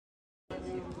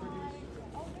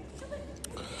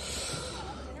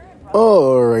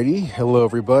Alrighty, hello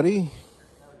everybody.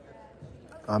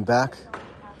 I'm back,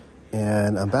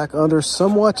 and I'm back under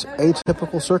somewhat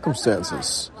atypical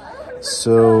circumstances.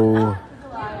 So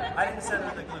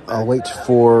I'll wait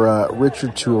for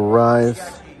Richard to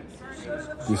arrive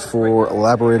before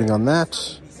elaborating on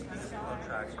that.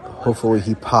 Hopefully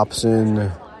he pops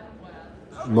in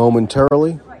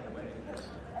momentarily,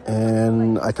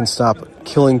 and I can stop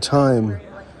killing time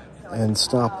and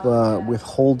stop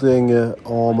withholding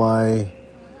all my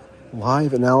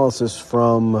live analysis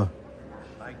from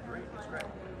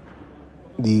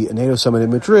the NATO summit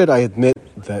in Madrid. I admit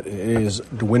that it is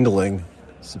dwindling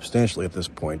substantially at this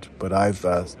point, but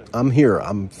I'm here.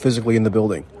 I'm physically in the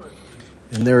building,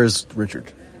 and there is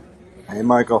Richard. Hey,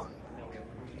 Michael.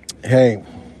 Hey.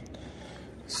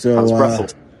 So how's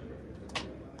Brussels?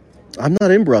 I'm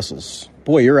not in Brussels.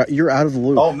 Boy, you're out of the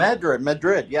loop. Oh,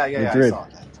 Madrid. Yeah, I saw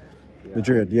that. Yeah.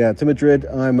 Madrid, yeah, to Madrid.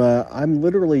 I'm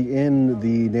literally in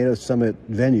the NATO summit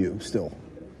venue still.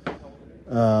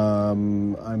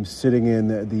 I'm sitting in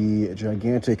the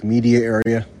gigantic media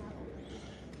area.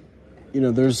 You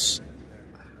know,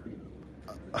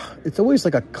 it's always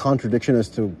like a contradiction as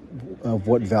to of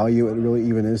what value it really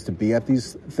even is to be at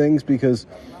these things, because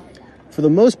for the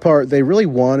most part, they really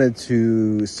wanted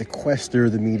to sequester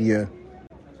the media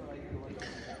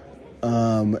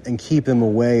and keep them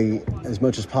away as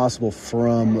much as possible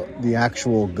from the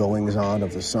actual goings-on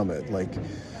of the summit. Like,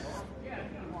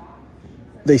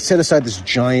 they set aside this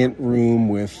giant room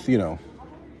with,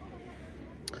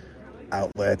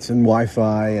 outlets and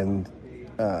Wi-Fi and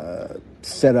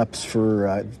setups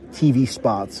for TV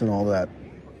spots and all that.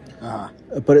 Uh-huh.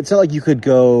 But it's not like you could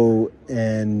go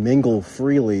and mingle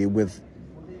freely with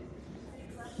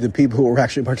the people who were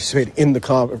actually participating in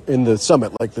the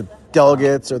summit, like the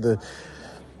delegates or the.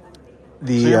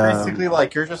 So you're basically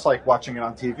you're just like watching it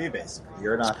on TV. Basically,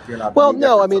 you're not. Well,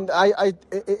 no, I mean,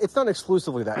 it's not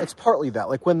exclusively that. It's partly that.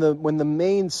 Like when the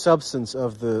main substance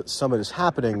of the summit is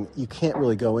happening, you can't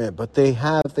really go in. But they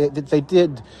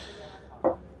did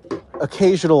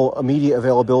occasional media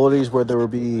availabilities where there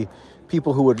would be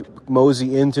people who would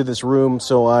mosey into this room.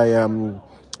 So I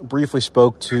briefly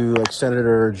spoke to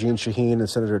Senator Jeanne Shaheen and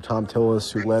Senator Tom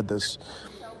Tillis, who led this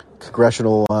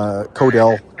congressional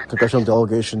congressional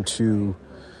delegation to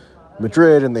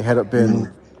Madrid, and they had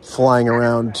been flying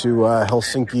around to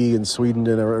Helsinki and Sweden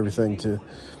and everything to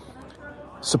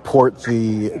support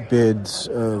the bids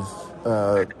of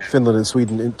Finland and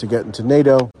Sweden to get into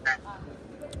NATO.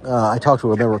 I talked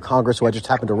to a member of Congress who I just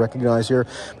happened to recognize here.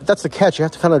 But that's the catch. You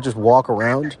have to kind of just walk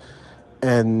around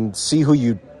and see who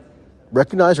you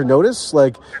recognize or notice.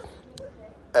 So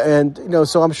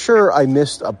I'm sure I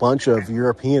missed a bunch of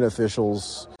European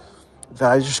officials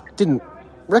that I just didn't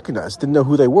recognize, didn't know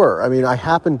who they were. I mean, I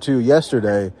happened to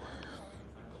yesterday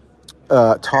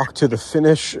talk to the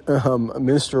Finnish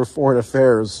Minister of Foreign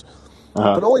Affairs,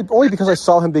 but only because I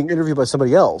saw him being interviewed by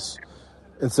somebody else.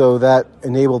 And so that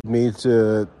enabled me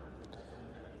to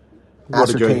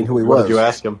ascertain who he was. What did you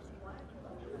ask him?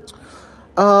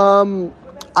 I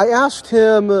asked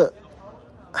him,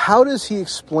 how does he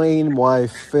explain why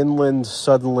Finland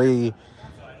suddenly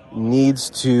needs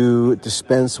to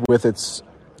dispense with its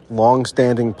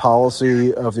long-standing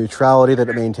policy of neutrality that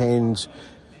it maintains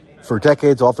for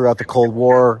decades, all throughout the Cold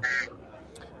War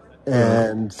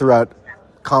and throughout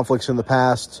conflicts in the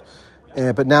past?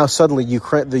 But now suddenly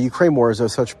the Ukraine war is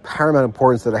of such paramount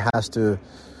importance that it has to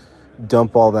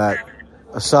dump all that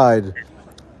aside.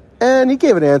 And he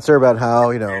gave an answer about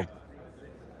how, the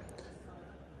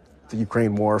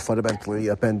Ukraine war fundamentally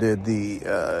upended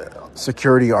the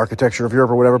security architecture of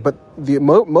Europe or whatever. But the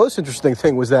most interesting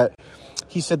thing was that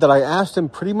he said that I asked him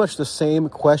pretty much the same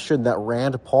question that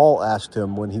Rand Paul asked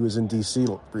him when he was in D.C.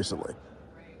 recently.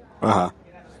 Uh-huh.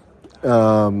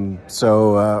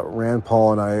 So Rand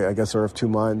Paul and I guess, are of two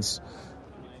minds,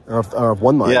 or of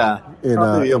one mind. Yeah,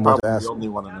 probably the only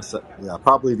one in the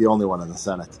probably the only one in the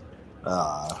Senate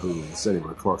who said he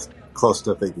were close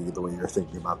to thinking the way you're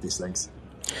thinking about these things.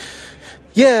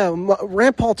 Yeah,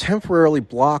 Rand Paul temporarily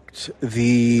blocked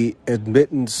the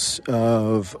admittance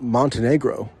of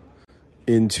Montenegro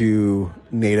into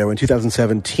NATO in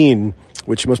 2017,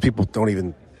 which most people don't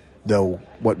even know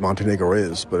what Montenegro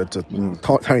is, but it's a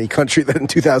tiny country that in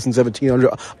 2017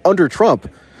 under Trump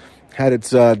had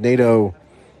its NATO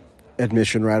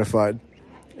admission ratified.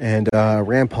 And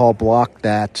Rand Paul blocked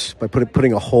that by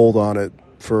putting a hold on it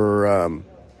for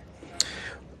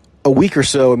a week or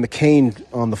so, and McCain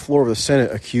on the floor of the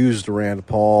Senate accused Rand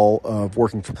Paul of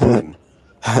working for Putin.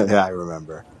 Yeah, I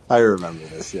remember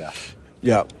this, yeah.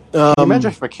 Yeah. Can you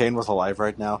imagine if McCain was alive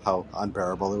right now, how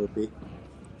unbearable it would be?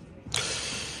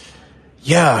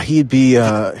 Yeah, he'd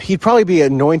probably be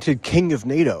anointed king of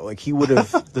NATO. Like he would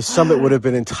have, the summit would have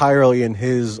been entirely in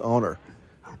his honor.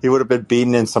 He would have been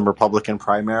beaten in some Republican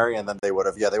primary, and then they would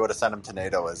have sent him to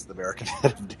NATO as the American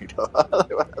head of NATO.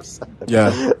 They would have sent him.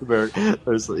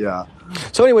 Yeah.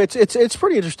 So anyway, it's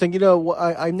pretty interesting. You know,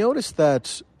 I noticed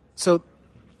that. So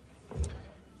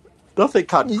nothing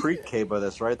concrete came of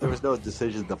this, right? There was no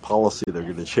decision, the policy they're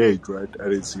going to change, right? I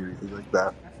didn't see anything like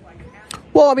that.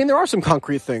 Well, I mean, there are some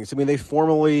concrete things. I mean, they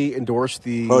formally endorsed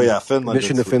the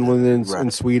admission to Finland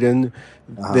and Sweden.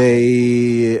 Uh-huh.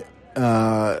 They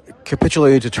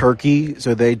capitulated to Turkey,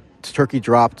 so Turkey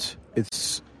dropped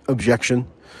its objection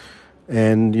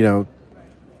and, you know,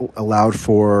 allowed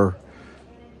for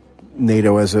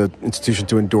NATO as an institution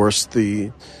to endorse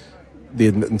the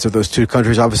admittance of those two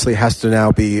countries. Obviously, it has to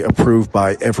now be approved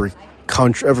by every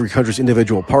country's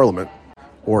individual parliament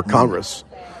or Congress,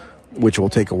 which will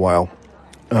take a while.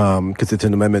 Because it's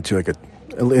an amendment to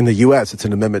in the U.S. it's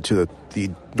an amendment to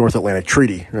the North Atlantic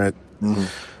Treaty, right?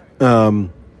 Mm-hmm.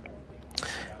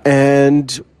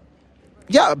 And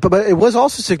yeah, but it was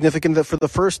also significant that for the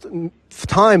first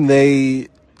time they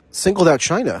singled out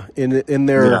China in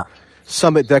their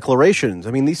summit declarations.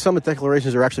 I mean, these summit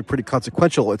declarations are actually pretty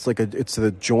consequential. It's it's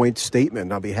a joint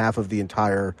statement on behalf of the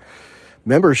entire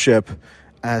membership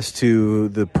as to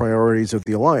the priorities of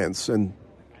the alliance. And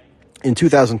in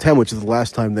 2010, which is the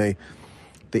last time they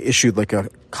issued like a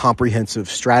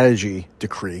comprehensive strategy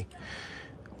decree,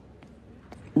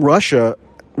 Russia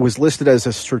was listed as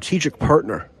a strategic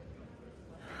partner.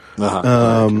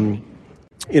 Uh-huh.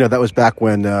 You know, that was back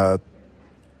when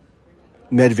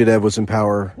Medvedev was in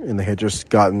power, and they had just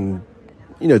done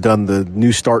the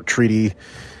New START treaty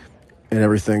and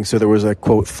everything. So there was a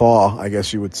quote thaw, I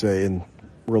guess you would say, in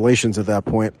relations at that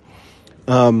point.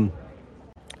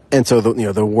 And so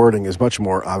the wording is much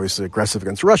more obviously aggressive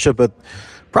against Russia, but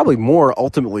probably more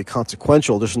ultimately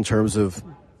consequential just in terms of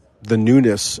the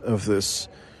newness of this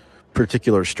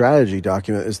particular strategy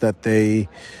document is that they,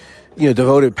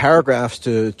 devoted paragraphs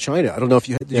to China. I don't know if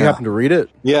you happen to read it?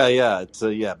 Yeah. It's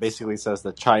basically says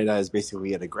that China is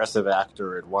basically an aggressive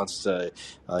actor. It wants to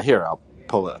here. I'll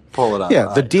pull it up.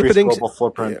 Yeah, the deepening global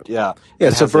footprint. Yeah,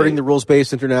 subverting the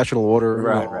rules-based international order.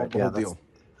 Right. The whole deal.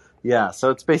 Yeah, so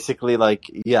it's basically like,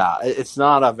 it's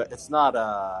not a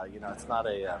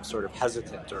sort of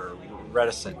hesitant or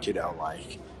reticent,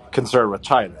 concern with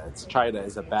China. China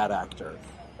is a bad actor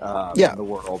in the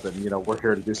world, and we're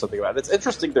here to do something about it. It's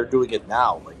interesting they're doing it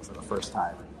now, for the first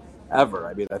time ever.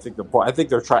 I mean, I think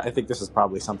this is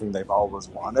probably something they've always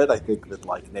wanted. I think that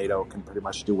NATO can pretty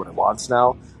much do what it wants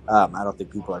now. I don't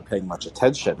think people are paying much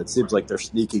attention. It seems like they're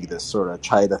sneaking this sort of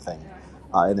China thing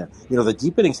in there. The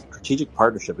deepening strategic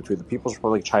partnership between the People's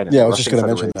Republic of China and the Russian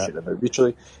Federation, and they're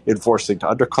mutually enforcing to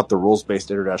undercut the rules-based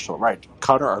international right,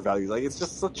 counter our values. It's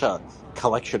just such a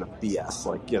collection of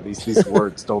BS. These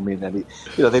words don't mean any.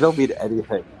 They don't mean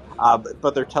anything.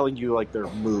 But they're telling you their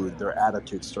mood, their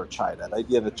attitudes toward China. The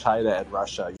idea that China and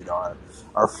Russia,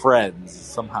 are friends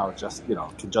somehow just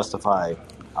can justify.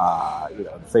 In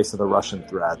the face of the Russian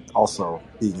threat, also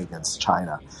being against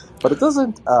China. But it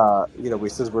doesn't, we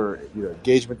says we're,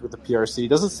 engagement with the PRC. It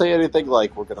doesn't say anything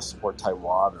like we're going to support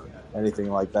Taiwan or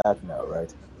anything like that. No,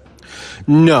 right?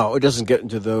 No, it doesn't get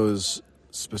into those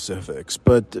specifics.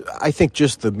 But I think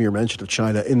just the mere mention of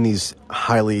China in these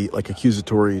highly,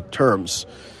 accusatory terms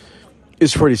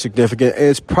is pretty significant. And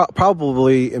it's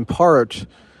probably, in part,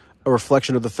 a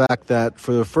reflection of the fact that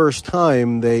for the first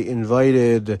time they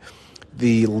invited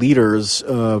the leaders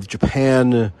of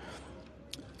Japan,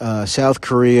 South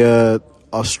Korea,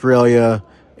 Australia,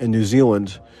 and New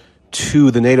Zealand to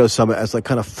the NATO summit as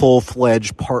kind of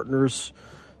full-fledged partners.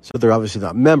 So they're obviously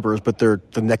not members, but they're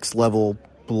the next level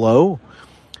below.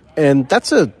 And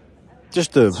that's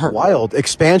just a wild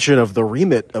expansion of the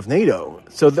remit of NATO.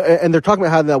 So and they're talking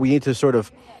about how now we need to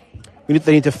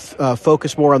they need to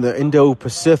focus more on the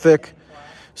Indo-Pacific.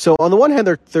 So on the one hand,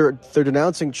 they're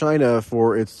denouncing China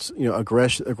for its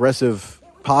aggressive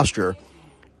posture,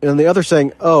 and on the other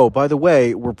saying, oh, by the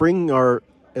way, we're bringing our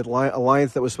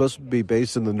alliance that was supposed to be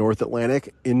based in the North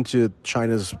Atlantic into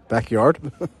China's backyard.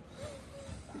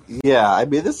 Yeah, I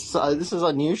mean this is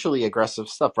unusually aggressive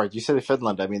stuff, right? You said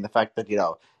Finland. I mean the fact that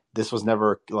this was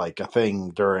never a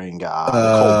thing during the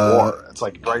Cold War. It's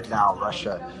right now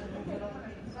Russia.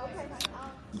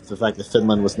 The fact that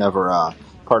Finland was never.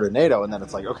 Part of NATO, and then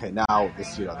it's okay, now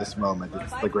this moment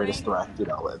it's the greatest threat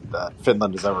that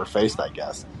Finland has ever faced, I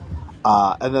guess.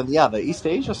 And then the East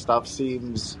Asia stuff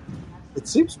seems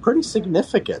pretty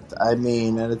significant. I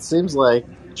mean, and it seems like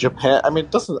Japan. I mean,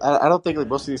 it doesn't. I don't think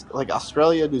most of these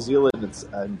Australia, New Zealand,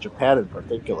 and Japan in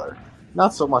particular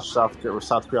not so much South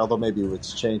Korea, although maybe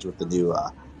it's changed with the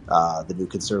new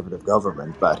conservative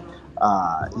government. But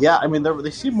yeah, I mean,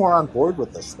 they seem more on board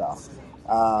with this stuff.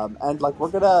 And like we're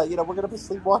gonna be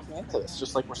sleepwalking into this,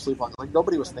 just like we're sleepwalking. Like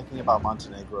nobody was thinking about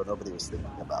Montenegro, nobody was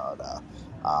thinking about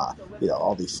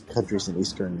all these countries in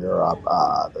Eastern Europe,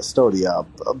 Estonia.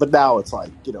 But now it's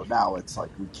like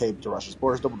we came to Russia's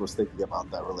borders. Nobody was thinking about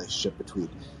that relationship between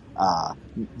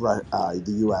the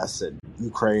U.S. and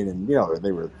Ukraine, and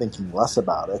they were thinking less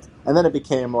about it. And then it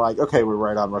became like, okay, we're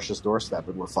right on Russia's doorstep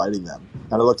and we're fighting them,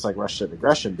 and it looks like Russian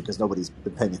aggression because nobody's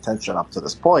been paying attention up to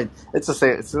this point. It's the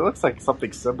same. It looks like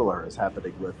something similar is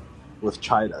happening with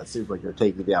China. It seems like they're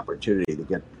taking the opportunity to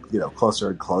get closer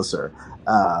and closer,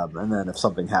 and then if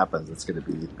something happens, it's going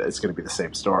to be the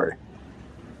same story.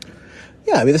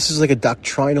 Yeah, I mean, this is like a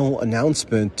doctrinal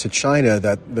announcement to China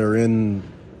that they're in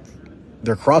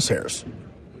their crosshairs.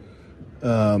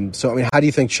 So, I mean, how do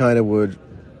you think China would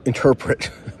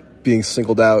interpret being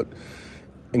singled out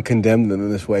and condemned them in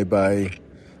this way by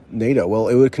NATO? Well,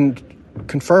 it would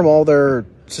confirm all their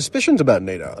suspicions about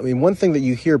NATO. I mean, one thing that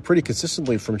you hear pretty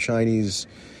consistently from Chinese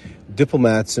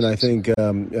diplomats, and I think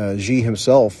Xi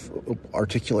himself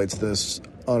articulates this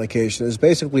on occasion, is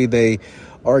basically they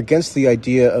are against the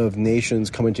idea of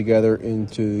nations coming together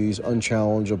into these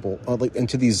unchallengeable,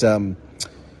 into these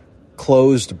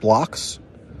closed blocks,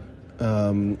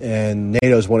 and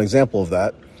NATO is one example of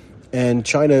that. And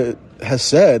China has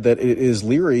said that it is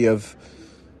leery of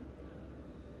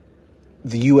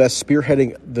the U.S.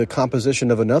 spearheading the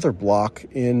composition of another bloc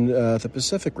in the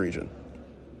Pacific region.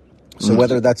 So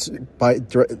whether that's going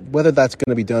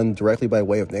to be done directly by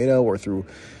way of NATO or through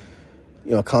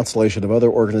a constellation of other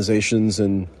organizations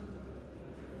and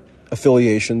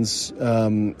affiliations,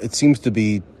 it seems to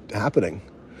be happening.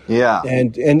 Yeah,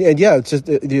 and yeah, it's just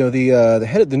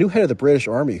the new head of the British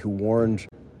Army who warned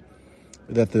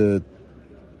that the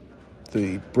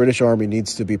British Army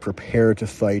needs to be prepared to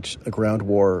fight a ground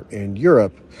war in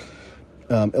Europe,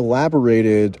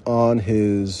 elaborated on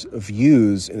his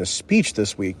views in a speech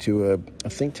this week to a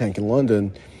think tank in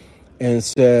London, and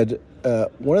said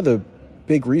one of the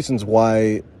big reasons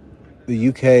why the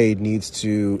UK needs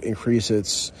to increase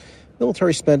its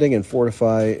military spending and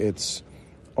fortify its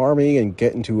army and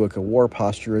get into a war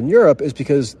posture in Europe is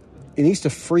because it needs to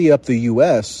free up the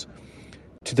U.S.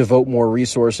 to devote more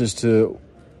resources to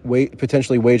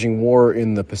potentially waging war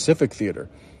in the Pacific theater.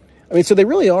 I mean, so they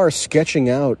really are sketching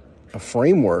out a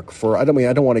framework for, I don't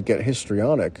want to get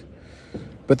histrionic,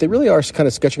 but they really are kind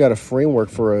of sketching out a framework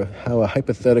for how a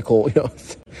hypothetical,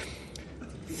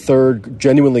 third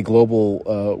genuinely global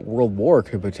world war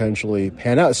could potentially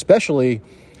pan out, especially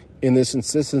in this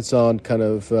insistence on kind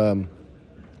of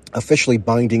officially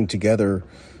binding together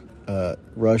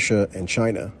Russia and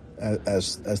China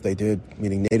as they did,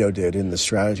 meaning NATO did in the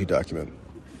strategy document.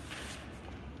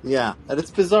 Yeah, and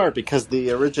it's bizarre because the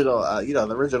original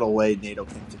way NATO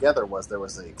came together was there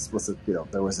was a explicit,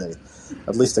 there was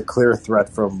at least a clear threat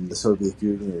from the Soviet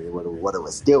Union what it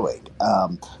was doing,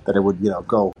 that it would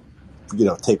go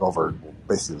take over,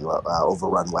 basically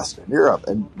overrun Western Europe.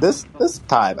 And this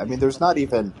time, I mean, there's not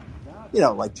even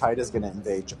like China's going to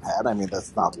invade Japan. I mean,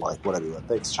 that's not like what everyone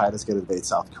thinks. China's going to invade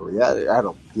South Korea. I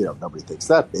don't, nobody thinks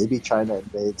that. Maybe China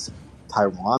invades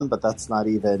Taiwan, but that's not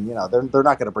even, they're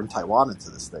not going to bring Taiwan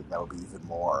into this thing. That would be even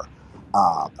more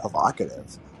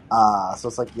provocative. So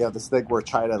it's like, this thing where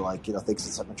China, thinks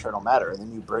it's an internal matter. And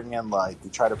then you bring in, you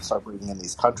try to start bringing in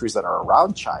these countries that are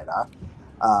around China.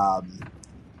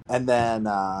 And then,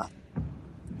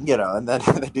 and then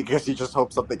because you just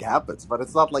hope something happens, but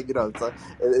it's not like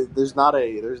there's not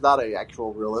a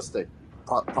actual realistic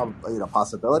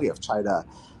possibility of China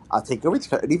taking over.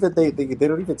 And even they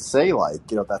don't even say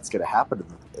that's going to happen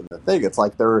in the thing. It's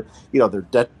like they're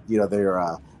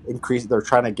increase. They're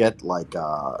trying to get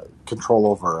control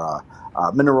over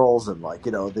minerals and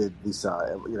these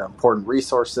important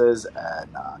resources, and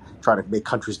trying to make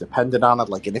countries dependent on it.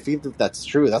 And if even that's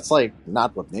true, that's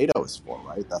not what NATO is for,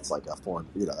 right? That's a foreign,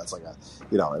 that's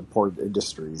important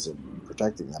industries and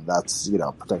protecting them. That's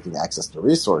protecting access to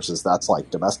resources. That's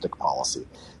domestic policy.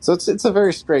 So it's a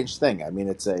very strange thing. I mean,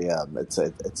 it's a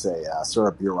sort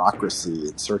of bureaucracy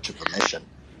in search of a mission.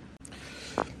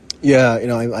 Yeah,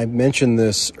 I mentioned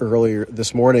this earlier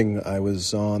this morning. I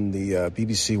was on the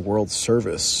BBC World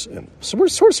Service, and so we're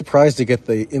sort of surprised to get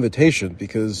the invitation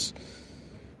because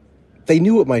they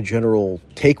knew what my general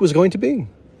take was going to be,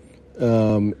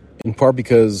 in part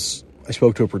because I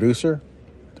spoke to a producer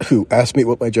who asked me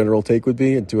what my general take would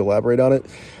be and to elaborate on it,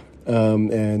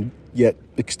 and yet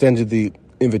extended the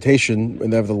invitation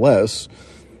nevertheless.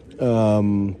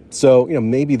 So,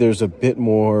 maybe there's a bit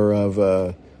more of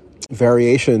a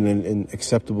variation in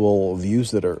acceptable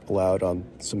views that are allowed on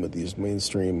some of these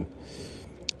mainstream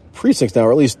precincts now,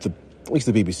 or at least the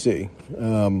BBC.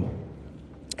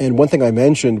 And one thing I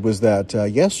mentioned was that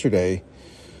yesterday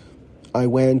I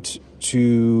went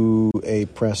to a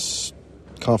press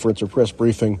conference or press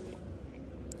briefing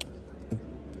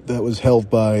that was held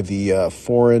by the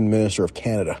Foreign Minister of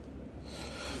Canada.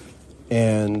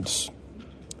 And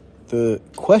the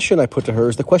question I put to her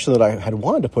is the question that I had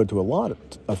wanted to put to a lot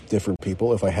of different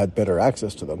people if I had better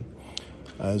access to them.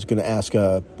 I was going to ask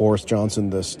Boris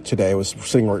Johnson this today. I was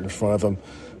sitting right in front of him,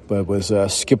 but was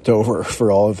skipped over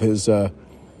for all of his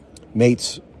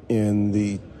mates in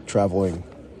the traveling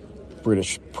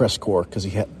British press corps, because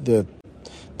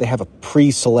they have a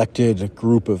pre-selected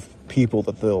group of people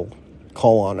that they'll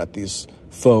call on at these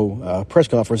faux press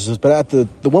conferences. But at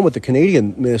the one with the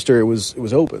Canadian minister, it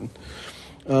was open.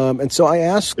 And so I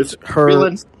asked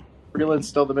her. Freeland's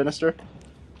still the minister?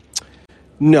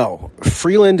 No,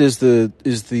 Freeland is the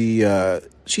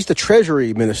she's the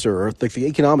Treasury Minister, or like the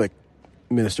economic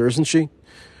minister, isn't she?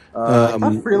 I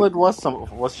thought Freeland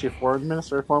was she foreign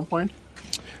minister at one point?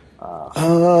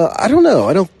 I don't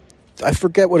know. I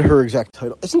forget what her exact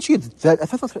title. Isn't she? I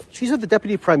thought she's the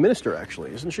deputy prime minister,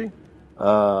 actually, isn't she?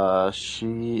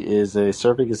 She is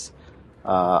serving as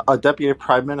a deputy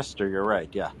prime minister. You're right.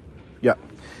 Yeah. Yeah.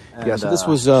 And, yeah. So this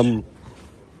was.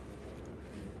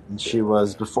 She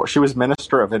was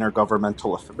minister of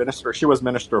intergovernmental minister. She was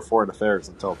minister of foreign affairs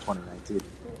until 2019.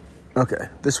 Okay,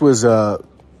 this was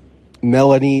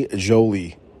Melanie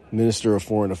Joly, minister of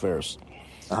foreign affairs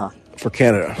for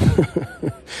Canada.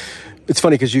 It's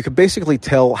funny because you can basically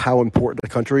tell how important a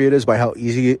country it is by how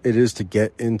easy it is to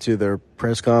get into their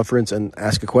press conference and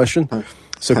ask a question.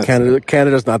 So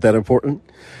Canada's not that important.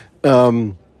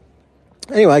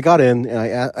 Anyway, I got in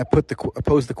and I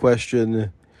posed the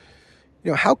question.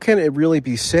 How can it really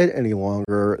be said any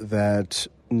longer that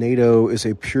NATO is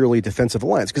a purely defensive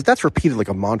alliance? Because that's repeated like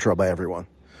a mantra by everyone,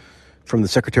 from the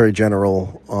Secretary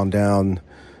General on down.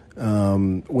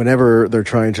 Whenever they're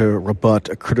trying to rebut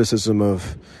a criticism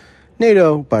of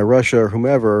NATO by Russia or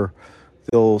whomever,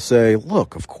 they'll say,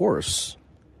 "Look, of course,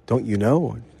 don't you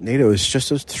know NATO is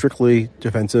just a strictly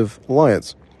defensive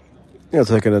alliance." It's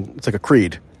like a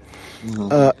creed.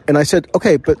 Mm-hmm. And I said,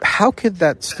 okay, but how could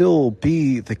that still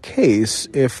be the case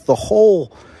if the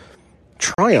whole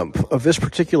triumph of this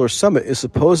particular summit is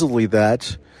supposedly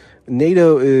that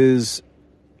NATO is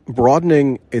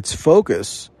broadening its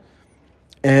focus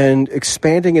and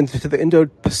expanding into the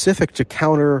Indo-Pacific to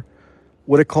counter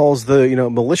what it calls the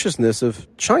maliciousness of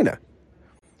China?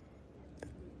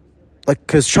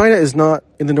 Because China is not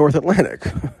in the North Atlantic.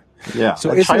 Yeah,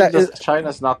 so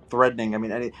China's not threatening. I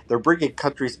mean, they're bringing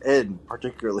countries in,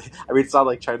 particularly. I mean, it's not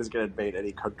like China's going to invade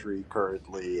any country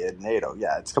currently in NATO.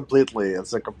 Yeah, it's a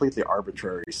completely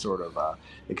arbitrary sort of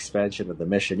expansion of the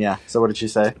mission. Yeah. So what did she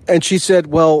say? And she said,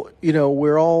 well,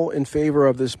 we're all in favor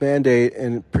of this mandate,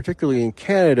 and particularly in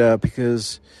Canada,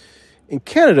 because in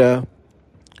Canada,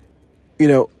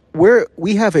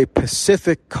 we have a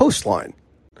Pacific coastline.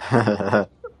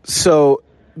 So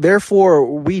therefore,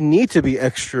 we need to be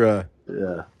extra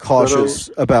cautious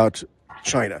about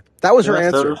China. That was her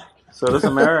answer. So does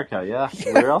America, yeah.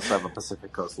 We also have a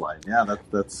Pacific coastline. Yeah,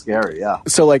 that's scary, yeah.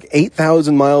 So like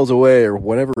 8,000 miles away or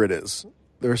whatever it is,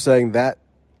 they're saying that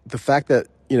the fact that,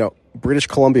 British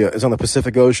Columbia is on the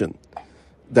Pacific Ocean,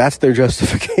 that's their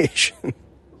justification.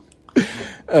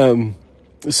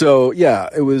 So, yeah,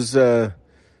 it was, so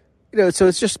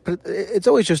it's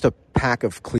always just a pack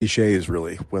of cliches,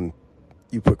 really, when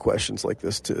you put questions like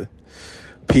this to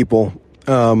people.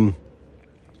 But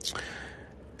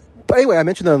anyway, I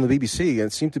mentioned that on the BBC, and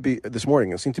it seemed to be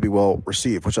well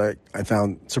received, which I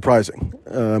found surprising.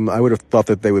 I would have thought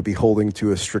that they would be holding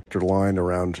to a stricter line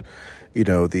around,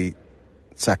 the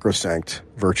sacrosanct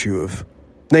virtue of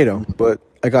NATO, but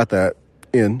I got that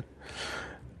in.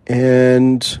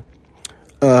 And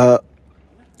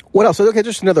what else? Okay,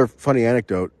 just another funny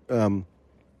anecdote.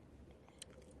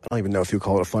 I don't even know if you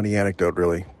call it a funny anecdote,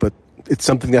 really, but it's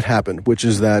something that happened, which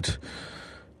is that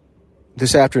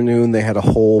this afternoon they had a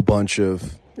whole bunch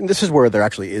of, and this is where there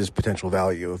actually is potential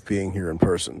value of being here in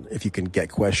person, if you can get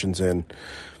questions in.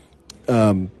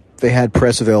 They had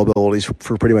press availabilities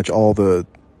for pretty much all the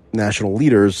national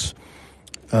leaders.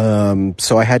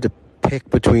 So I had to pick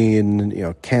between,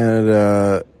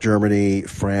 Canada, Germany,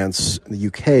 France, and the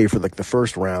UK for like the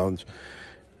first round.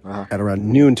 At around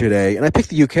noon today. And I picked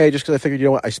the UK just because I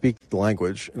figured, I speak the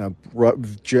language, and I'm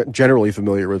generally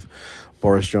familiar with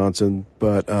Boris Johnson,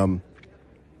 but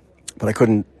I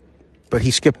couldn't, but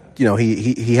he skipped,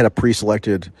 he had a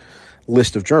pre-selected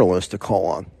list of journalists to call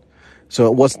on. So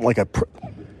it wasn't like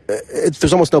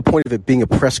there's almost no point of it being a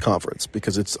press conference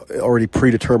because it's already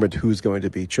predetermined who's going to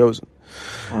be chosen.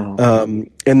 And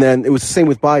then it was the same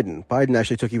with Biden. Biden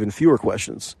actually took even fewer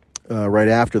questions right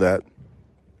after that.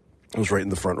 I was right in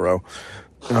the front row.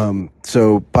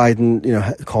 So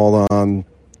Biden, called on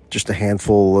just a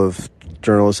handful of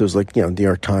journalists. It was like, New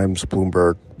York Times,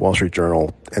 Bloomberg, Wall Street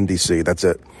Journal, NBC. That's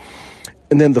it.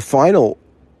 And then the final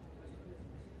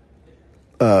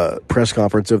press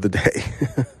conference of the day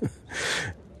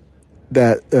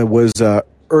that was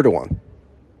Erdogan.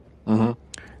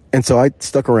 And so I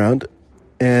stuck around,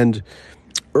 and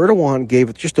Erdogan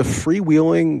gave just a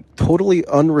freewheeling, totally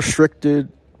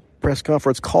unrestricted press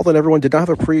conference, called on everyone, did not have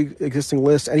a pre-existing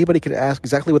list. Anybody could ask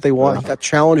exactly what they want. He got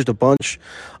challenged a bunch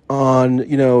on,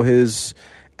 his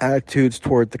attitudes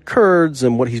toward the Kurds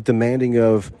and what he's demanding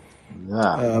of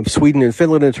Sweden and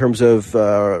Finland in terms of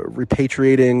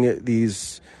repatriating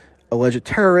these alleged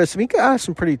terrorists. I mean, he asked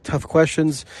some pretty tough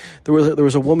questions. There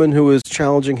was a woman who was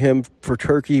challenging him for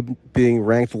Turkey being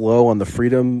ranked low on the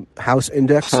Freedom House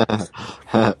Index.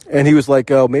 And he was like,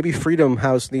 oh, maybe Freedom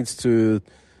House needs to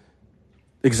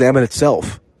examine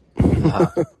itself.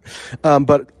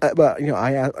 But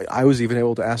I was even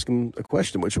able to ask him a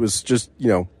question, which was just,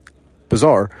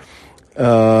 bizarre.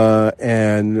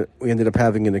 And we ended up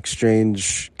having an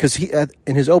exchange because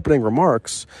in his opening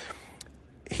remarks,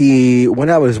 he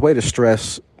went out of his way to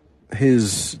stress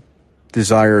his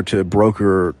desire to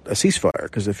broker a ceasefire.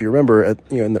 Because if you remember,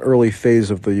 in the early phase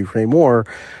of the Ukraine war,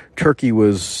 Turkey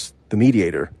was the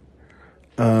mediator,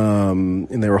 and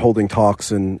they were holding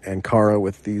talks in Ankara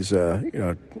with these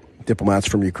diplomats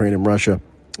from Ukraine and Russia.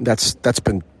 That's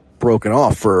been broken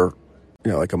off for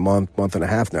like a month and a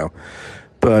half now.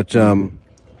 But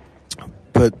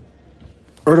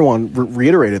Erdogan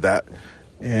reiterated that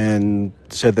and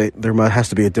said that there has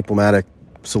to be a diplomatic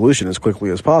solution as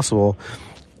quickly as possible.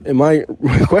 And my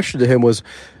question to him was,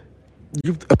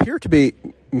 you appear to be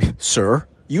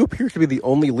the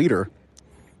only leader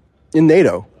in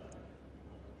NATO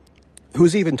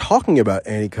who's even talking about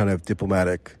any kind of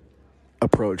diplomatic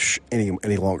approach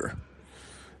any longer.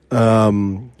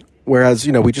 Whereas,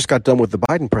 we just got done with the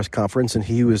Biden press conference, and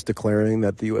he was declaring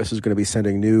that the U.S. is going to be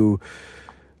sending new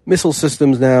missile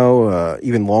systems now,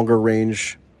 even longer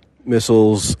range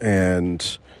missiles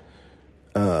and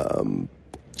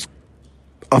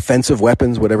offensive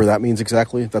weapons, whatever that means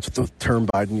exactly. That's the term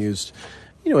Biden used.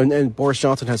 And Boris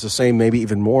Johnson has the same, maybe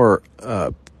even more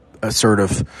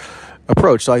assertive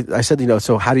approach. So I said,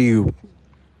 so how do you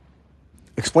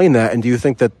explain that? And do you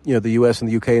think that, the U.S. and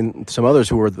the U.K. and some others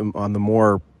who are on the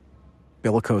more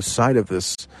bellicose side of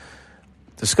this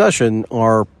discussion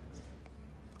are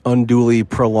unduly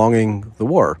prolonging the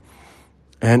war?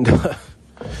 And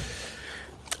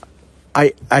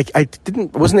I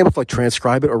wasn't able to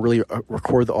transcribe it or really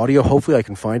record the audio. Hopefully I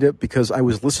can find it because I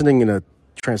was listening in a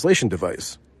translation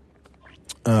device.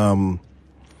 And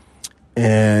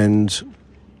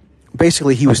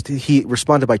basically he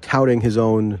responded by touting his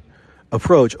own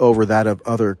approach over that of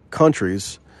other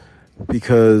countries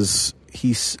because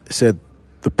he said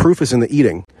the proof is in the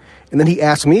eating. And then he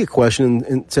asked me a question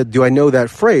and said, do I know that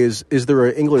phrase? Is there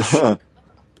an English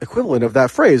equivalent of that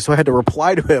phrase? So I had to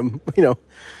reply to him, And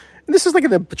this is like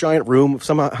in a giant room.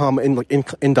 Somehow I'm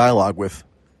in dialogue with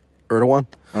Erdogan.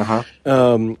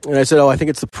 And I said, I think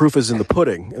it's the proof is in the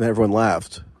pudding. And everyone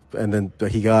laughed. And then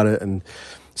he got it. And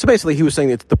so basically he was saying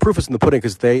that the proof is in the pudding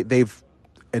because they've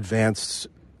advanced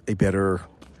a better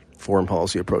foreign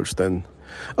policy approach than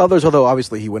others, although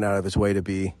obviously he went out of his way to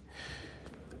be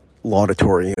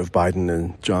laudatory of Biden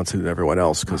and Johnson and everyone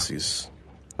else because he's...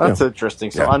 That's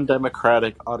interesting. So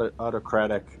undemocratic,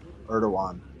 autocratic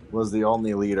Erdogan was the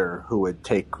only leader who would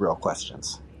take real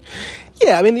questions.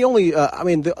 Yeah, I mean, the only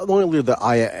leader that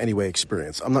I anyway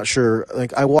experienced. I'm not sure.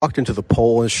 Like, I walked into the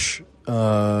Polish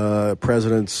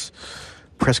president's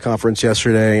press conference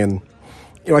yesterday, and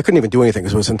I couldn't even do anything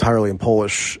because it was entirely in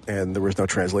Polish and there was no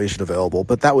translation available.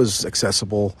 But that was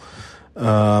accessible.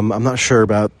 I'm not sure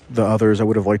about the others. I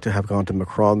would have liked to have gone to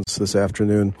Macron's this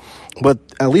afternoon, but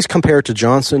at least compared to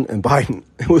Johnson and Biden,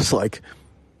 it was like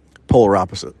polar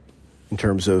opposite in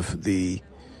terms of the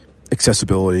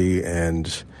accessibility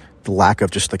and the lack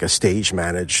of just like a stage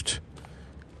managed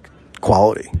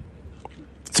quality.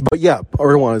 But yeah,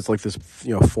 Erdogan is like this,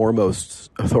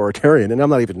 foremost authoritarian, and I'm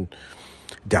not even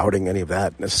doubting any of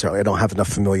that necessarily. I don't have enough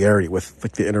familiarity with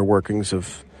like the inner workings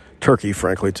of Turkey,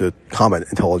 frankly, to comment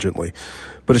intelligently.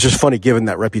 But it's just funny, given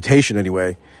that reputation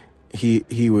anyway,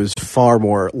 he was far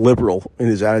more liberal in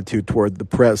his attitude toward the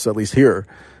press, at least here,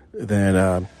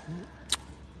 than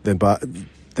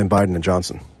Biden and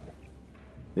Johnson.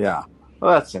 Yeah.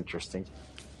 Well, that's interesting.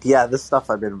 Yeah, this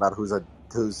stuff I've been about who's a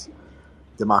who's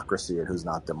democracy and who's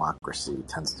not democracy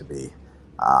tends to be,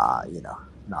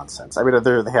 nonsense. I mean,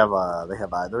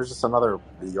 there's just another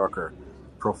New Yorker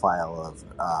profile of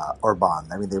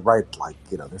Orban. I mean, they write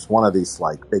there's one of these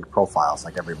big profiles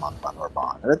every month on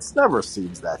Orban, and it never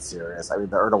seems that serious. I mean,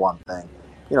 the Erdogan thing,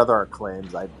 there are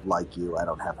claims, I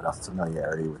don't have enough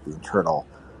familiarity with the internal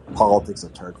politics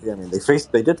of Turkey. I mean,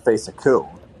 they did face a coup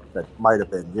that might have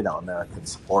been, American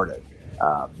supported.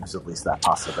 There's at least that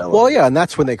possibility. Well, yeah, and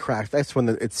that's when they cracked. That's when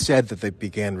it's said that they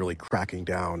began really cracking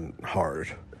down hard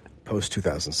post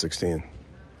 2016.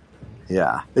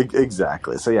 Yeah,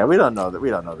 exactly. So yeah, we don't know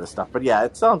this stuff, but yeah,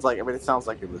 it sounds like it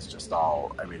was just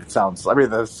all. It sounds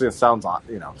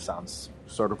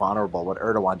sort of honorable what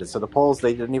Erdogan did. So the Poles,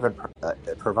 they didn't even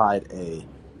provide a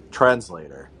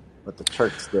translator, but the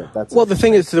Turks did. The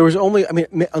thing is, there was only.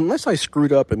 Unless I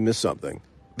screwed up and missed something,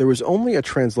 there was only a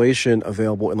translation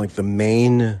available in the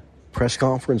main press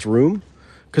conference room,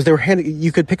 because they were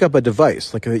you could pick up a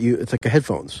device it's like a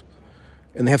headphones.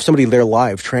 And they have somebody there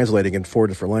live translating in 4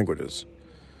 different languages.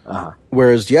 Uh-huh.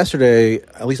 Whereas yesterday,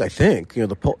 at least I think,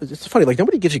 it's funny,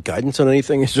 nobody gives you guidance on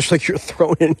anything. It's just you're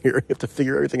thrown in here. You have to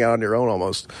figure everything out on your own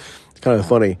almost. It's kind of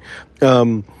funny.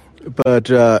 But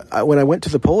when I went to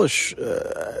the Polish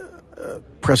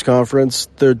press conference,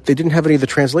 they didn't have any of the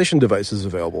translation devices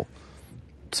available.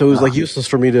 So it was useless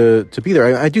for me to be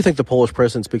there. I do think the Polish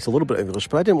president speaks a little bit of English,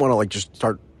 but I didn't want to just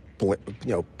start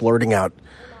blurting out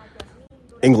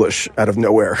English out of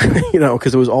nowhere,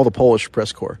 because it was all the Polish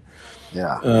press corps.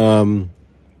 Yeah.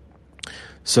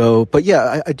 But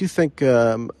yeah, I do think,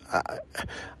 and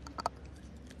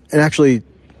actually,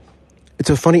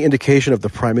 it's a funny indication of the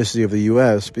primacy of the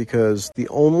U.S. because the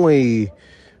only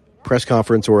press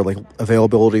conference or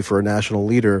availability for a national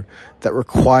leader that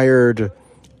required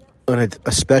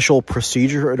a special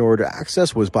procedure in order to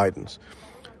access was Biden's.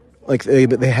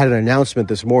 They had an announcement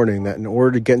this morning that in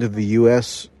order to get into the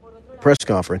U.S. press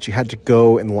conference, you had to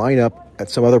go and line up at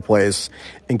some other place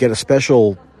and get a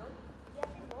special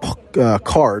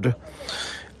card,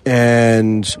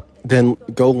 and then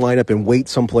go line up and wait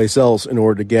someplace else in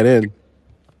order to get in.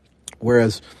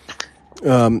 Whereas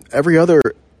every other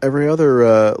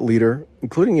leader,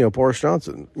 including Boris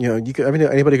Johnson,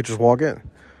 anybody could just walk in.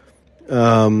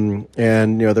 And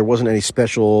there wasn't any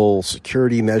special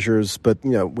security measures, but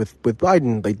with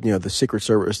Biden, the Secret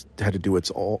Service had to do its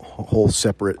whole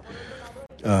separate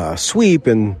sweep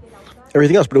and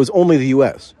everything else. But it was only the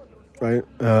U.S., right?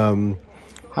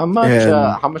 How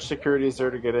much security is there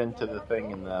to get into the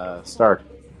thing in the start?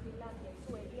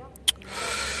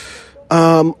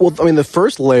 The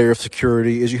first layer of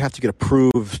security is you have to get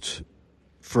approved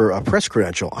for a press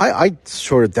credential. I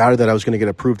sort of doubted that I was going to get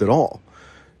approved at all,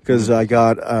 because I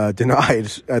got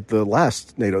denied at the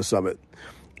last NATO summit,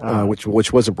 which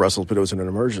was in Brussels, but it was an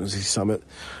emergency summit.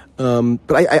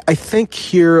 But I think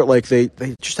here, they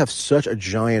just have such a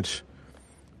giant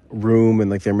room,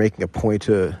 and they're making a point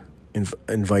to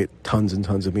invite tons and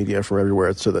tons of media from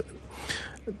everywhere, so that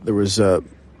there was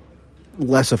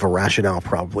less of a rationale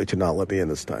probably to not let me in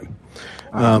this time.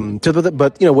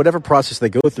 But whatever process they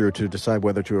go through to decide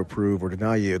whether to approve or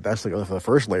deny you, that's the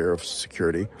first layer of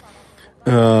security.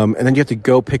 And then you have to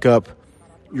go pick up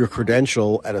your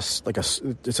credential at it's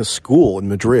a school in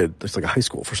Madrid. It's like a high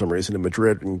school for some reason in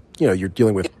Madrid, and you're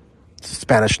dealing with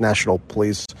Spanish National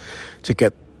Police to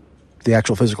get the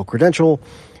actual physical credential.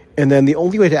 And then the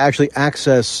only way to actually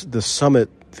access the summit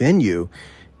venue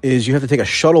is you have to take a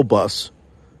shuttle bus,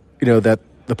 that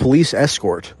the police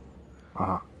escort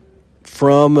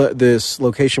from this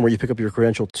location where you pick up your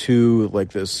credential to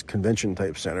this convention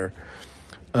type center.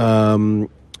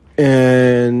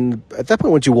 And at that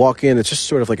point, once you walk in, it's just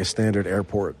sort of like a standard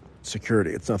airport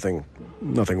security. It's nothing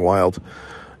wild.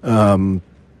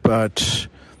 But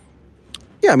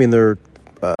yeah, they're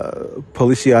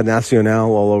Policia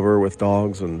Nacional all over with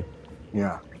dogs, and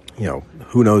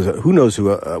who knows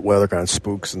what other kind of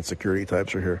spooks and security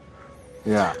types are here.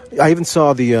 Yeah, I even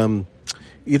saw the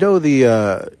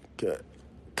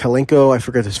Kalenko. I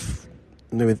forget his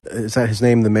name. Is that his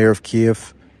name? The mayor of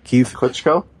Kiev,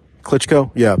 Klitschko,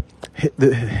 yeah.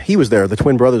 He was there. The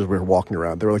twin brothers were walking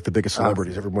around. They were the biggest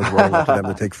celebrities. Everyone's running up to them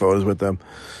to take photos with them.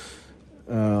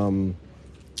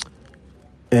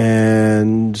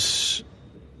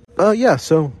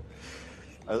 So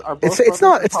it's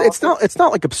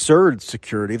not like absurd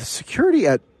security. The security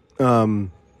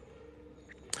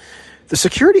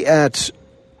at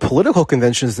political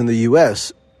conventions in the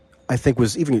U.S., I think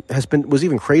was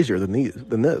even crazier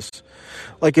than this.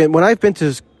 When I've been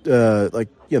to the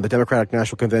Democratic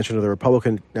National Convention or the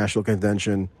Republican National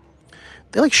Convention,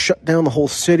 they shut down the whole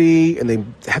city, and they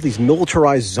have these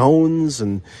militarized zones,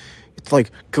 and it's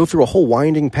like go through a whole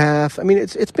winding path. I mean,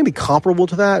 it's maybe comparable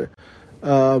to that,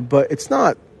 but it's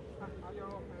not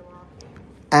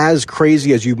as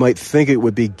crazy as you might think it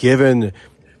would be given,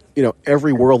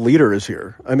 every world leader is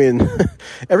here. I mean,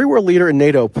 every world leader in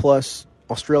NATO plus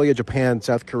Australia, Japan,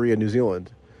 South Korea, New Zealand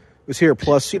was here,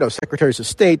 plus, secretaries of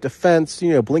state, defense,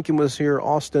 Blinken was here,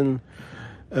 Austin,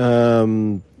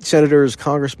 senators,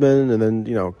 congressmen, and then,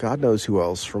 God knows who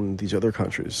else from these other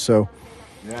countries. So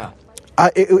yeah,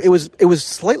 it was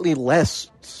slightly less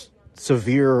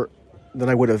severe than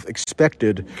I would have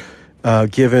expected,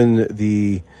 given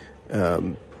the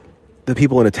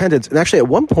people in attendance. And actually, at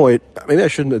one point, maybe I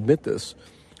shouldn't admit this,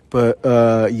 but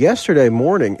yesterday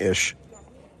morning-ish,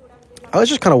 I was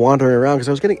just kind of wandering around because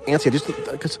I was getting antsy.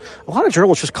 Because a lot of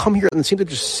journalists just come here and seem to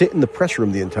just sit in the press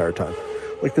room the entire time.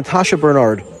 Like Natasha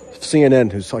Bernard, CNN,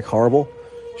 who's like horrible.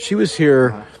 She was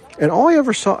here, and all I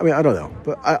ever saw, I don't know,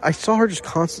 but I saw her just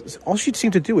constantly. All she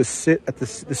seemed to do was sit at the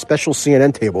special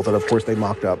CNN table that, of course, they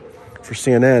mocked up for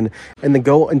CNN, and then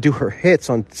go and do her hits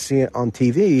on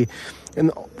TV.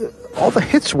 And all the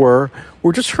hits were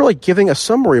just her like giving a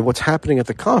summary of what's happening at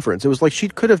the conference. It was like she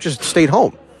could have just stayed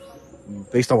home,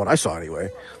 based on what I saw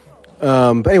anyway.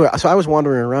 But anyway, so I was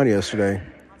wandering around yesterday,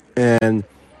 and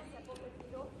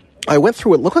I went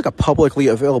through what looked like a publicly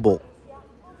available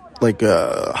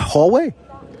hallway,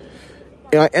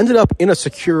 and I ended up in a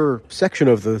secure section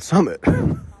of the summit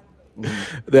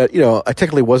that, I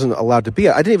technically wasn't allowed to be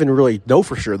at. I didn't even really know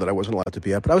for sure that I wasn't allowed to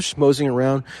be at, but I was just moseying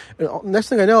around. And next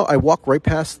thing I know, I walk right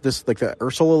past this, that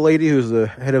Ursula lady who's the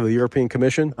head of the European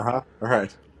Commission. All right.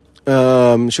 She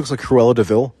looks like Cruella de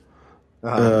Vil.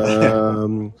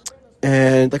 And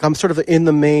I'm sort of in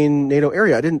the main NATO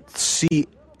area. I didn't see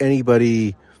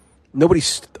anybody, I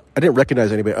didn't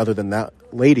recognize anybody other than that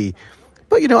lady.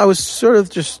 But, I was sort of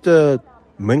just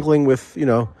mingling with,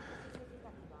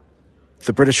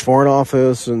 the British Foreign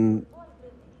Office and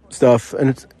stuff.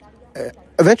 And it's,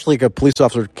 eventually a police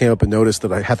officer came up and noticed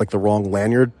that I had the wrong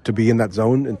lanyard to be in that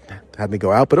zone and had me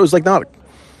go out. But it was not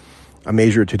a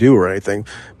major to-do or anything.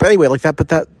 But anyway,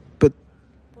 but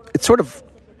it's sort of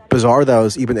bizarre that I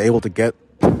was even able to get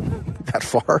that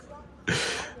far.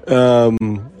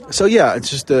 So yeah,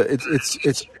 it's just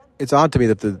it's odd to me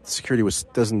that the security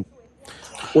wasn't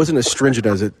as stringent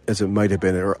as it might have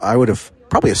been, or I would have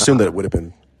probably assumed that it would have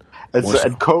been.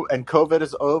 And COVID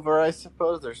is over, I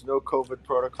suppose. There's no COVID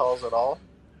protocols at all.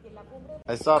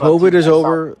 I saw COVID is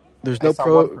over. There's no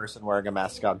one person wearing a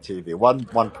mask on TV. One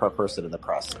person in the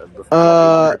press. They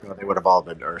would have all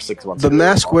been, or 6 months. The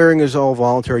mask wearing is all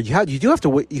voluntary. You do have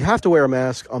to wear a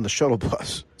mask on the shuttle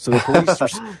bus. So the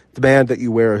police demand that you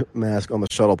wear a mask on the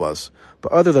shuttle bus.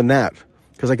 But other than that,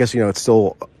 because I guess it's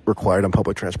still required on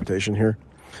public transportation here.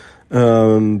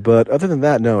 But other than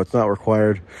that, no, it's not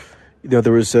required.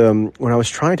 There was when I was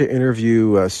trying to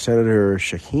interview Senator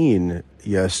Shaheen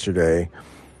yesterday.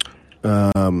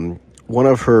 One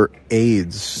of her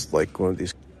aides, one of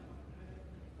these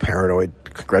paranoid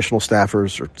congressional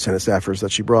staffers or Senate staffers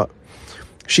that she brought,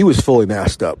 she was fully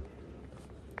masked up.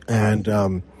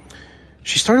 And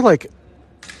she started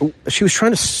she was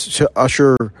trying to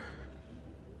usher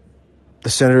the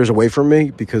senators away from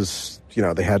me because,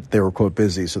 they were, quote,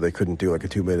 busy, so they couldn't do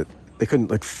they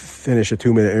couldn't finish a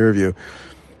 2-minute interview.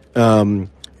 And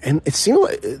it seemed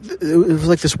like it was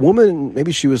like this woman,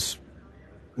 maybe she was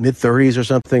mid-30s or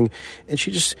something, and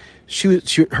she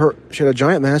had a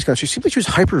giant mask on. She seemed like she was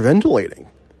hyperventilating.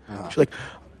 She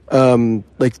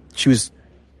she was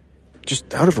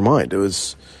just out of her mind. It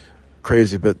was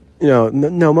crazy, but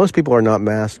no, most people are not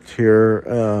masked here.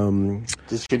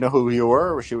 Did she know who you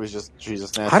were, or she just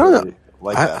naturally I don't know.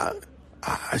 Like that?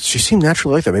 She seemed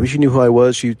naturally like that. Maybe she knew who I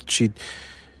was. She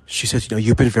said,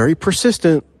 you've been very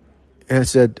persistent. And I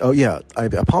said, oh yeah, I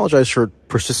apologize for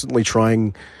persistently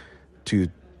trying to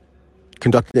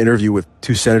conduct an interview with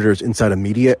 2 senators inside a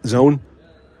media zone.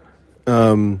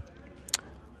 I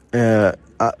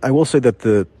will say that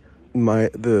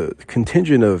the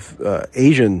contingent of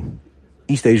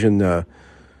East Asian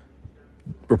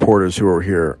reporters who are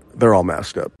here, they're all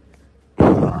masked up.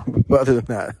 But other than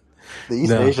that, the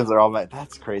East Asians are all masked.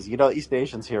 That's crazy. East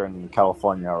Asians here in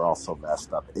California are also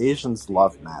masked up. Asians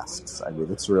love masks. I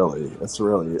mean, it's really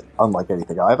unlike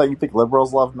anything else. I thought you think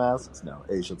liberals love masks. No,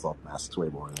 Asians love masks way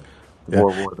more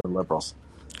than liberals.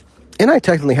 And I had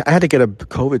to get a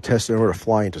COVID test in order to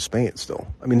fly into Spain still.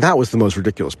 I mean, that was the most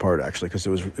ridiculous part, actually, because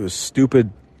it was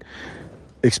stupid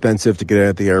expensive to get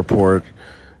at the airport.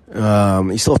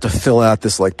 You still have to fill out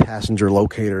this passenger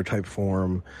locator type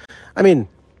form. I mean,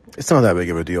 it's not that big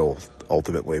of a deal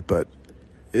ultimately, but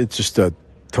it's just a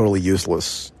totally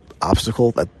useless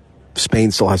obstacle that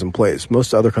Spain still has in place.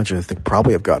 Most other countries, I think,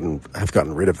 probably have gotten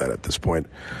rid of that at this point.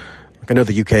 Like I know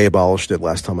the UK abolished it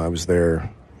last time I was there.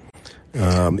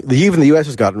 Even the US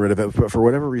has gotten rid of it, but for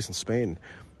whatever reason, Spain,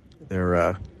 they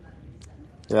still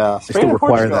and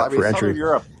require Portugal. that I mean, for Southern entry.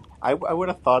 Europe. I would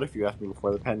have thought if you asked me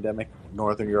before the pandemic,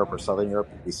 Northern Europe or Southern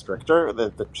Europe would be stricter.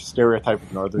 The stereotype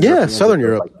of Northern Europeans, Southern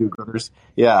Europe, like do-gooders.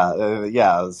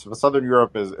 Southern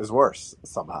Europe is worse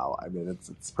somehow. I mean,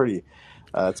 it's pretty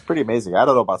amazing. I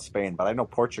don't know about Spain, but I know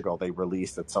Portugal. They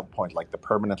released at some point like the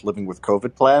permanent living with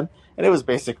COVID plan, and it was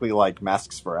basically like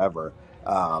masks forever.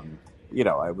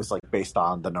 It was like based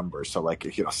on the numbers. So like,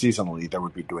 seasonally they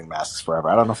would be doing masks forever.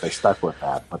 I don't know if they stuck with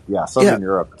that, but Southern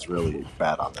Europe is really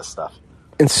bad on this stuff.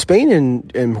 And Spain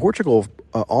and Portugal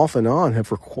off and on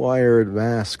have required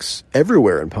masks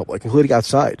everywhere in public, including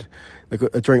outside.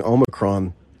 Like during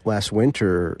Omicron last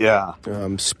winter,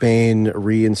 Spain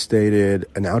reinstated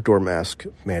an outdoor mask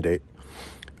mandate.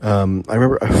 I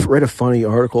remember I read a funny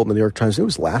article in the New York Times. It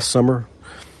was last summer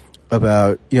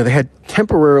about, they had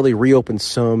temporarily reopened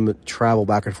some travel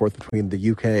back and forth between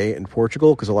the UK and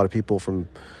Portugal because a lot of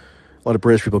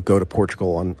British people go to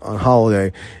Portugal on holiday,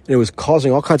 and it was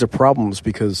causing all kinds of problems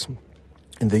because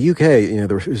in the UK,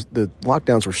 the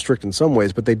lockdowns were strict in some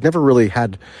ways, but they'd never really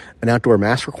had an outdoor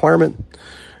mask requirement.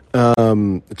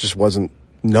 It just wasn't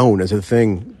known as a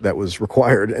thing that was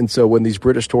required. And so when these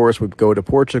British tourists would go to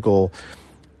Portugal,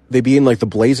 they'd be in like the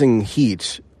blazing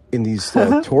heat in these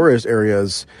tourist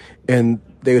areas, and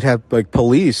they would have like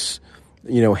police,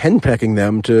 henpecking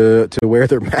them to wear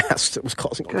their masks. It was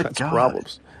causing all kinds of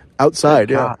problems. Outside,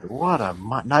 God, what a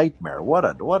nightmare!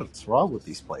 What's wrong with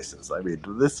these places? I mean,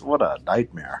 what a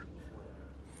nightmare.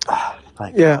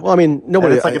 Well, I mean,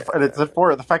 nobody. And it's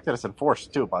the fact that it's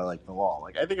enforced too by like the law.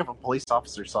 Like, I think if a police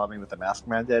officer saw me with a mask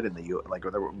mandate in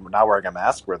now wearing a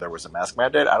mask where there was a mask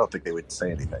mandate, I don't think they would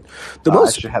say anything. I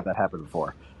actually had that happen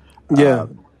before.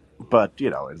 But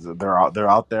they're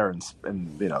out there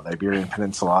in the Iberian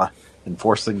Peninsula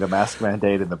enforcing the mask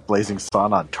mandate in the blazing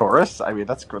sun on tourists. I mean,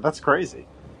 that's crazy.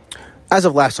 As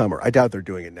of last summer, I doubt they're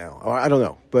doing it now. I don't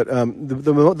know. But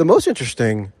the most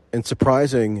interesting and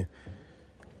surprising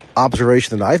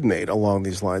observation that I've made along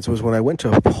these lines was when I went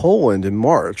to Poland in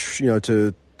March,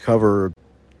 to cover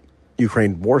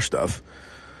Ukraine war stuff.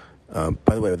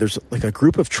 By the way, there's like a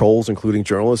group of trolls, including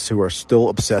journalists, who are still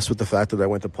obsessed with the fact that I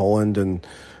went to Poland and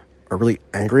are really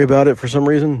angry about it for some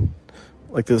reason.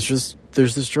 Like there's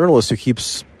this journalist who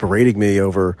keeps berating me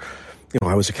over,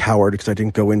 I was a coward because I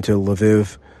didn't go into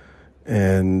Lviv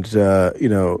and,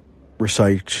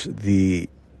 recite the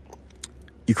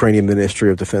Ukrainian Ministry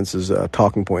of Defense's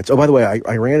talking points. Oh, by the way,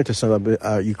 I ran into some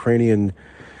Ukrainian,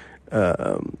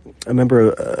 I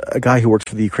remember a guy who works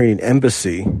for the Ukrainian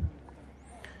embassy,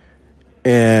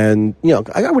 and,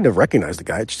 I wouldn't have recognized the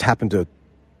guy. I just happened to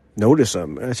notice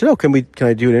him. And I said, can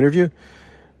I do an interview?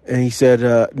 And he said,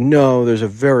 no, there's a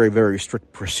very, very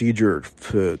strict procedure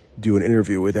to do an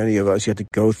interview with any of us. You have to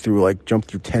go through, jump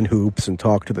through 10 hoops and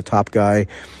talk to the top guy.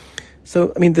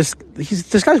 So, I mean, this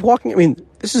guy's walking,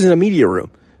 this is in a media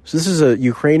room. So this is a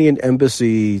Ukrainian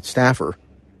embassy staffer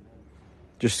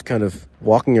just kind of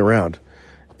walking around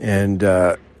and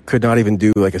could not even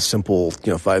do a simple,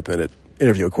 5-minute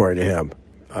interview according to him.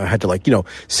 I had to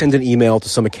send an email to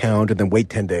some account and then wait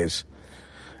 10 days.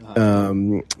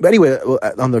 But anyway,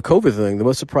 on the COVID thing, the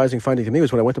most surprising finding to me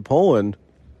was when I went to Poland,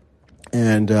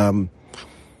 and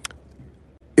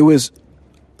it was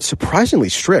surprisingly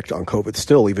strict on COVID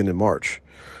still, even in March.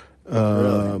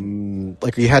 Really?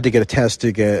 You had to get a test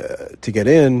to get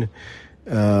in,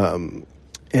 and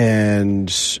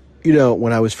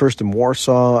when I was first in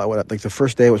Warsaw, the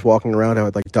first day I was walking around, I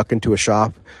would duck into a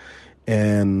shop.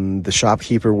 And the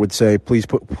shopkeeper would say, please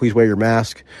wear your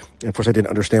mask. And of course, I didn't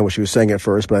understand what she was saying at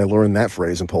first, but I learned that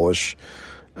phrase in Polish.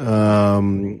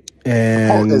 So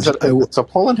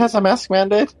Poland has a mask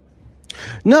mandate?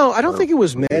 No, I don't think it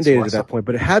was mandated at that point,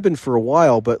 but it had been for a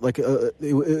while. But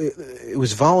it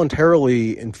was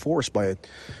voluntarily enforced by a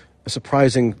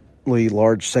surprisingly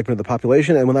large segment of the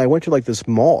population. And when I went to this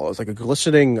mall, it was like a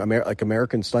glistening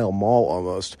American style mall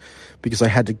almost, because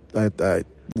I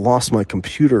lost my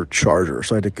computer charger,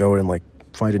 so I had to go and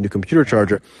find a new computer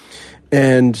charger.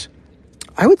 And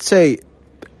I would say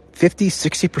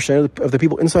 50-60% of the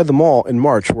people inside the mall in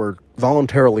March were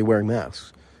voluntarily wearing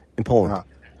masks in Poland. Uh-huh.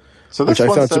 So which I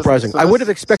found surprising. I would have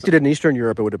expected in Eastern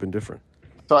Europe it would have been different.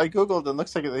 So I googled, and it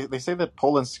looks like they say that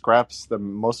Poland scraps the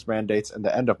most mandates in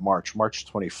the end of March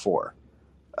 24.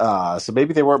 So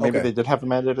maybe they were, they did have a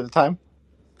mandate at the time.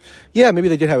 Yeah, maybe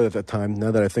they did have it at that time. Now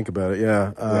that I think about it,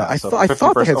 yeah. I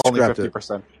thought they had scrapped it.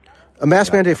 50%. A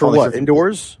mask mandate for what?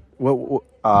 Indoors? What?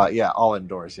 Yeah, all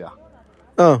indoors. Yeah.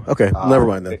 Oh, okay. Never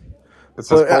mind then. It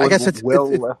says Well, I Poland guess will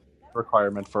lift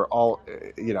requirement for all,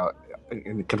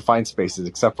 in confined spaces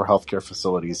except for healthcare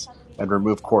facilities, and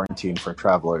remove quarantine for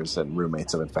travelers and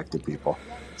roommates of infected people.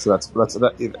 So that's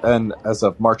that, and as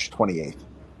of March 28th.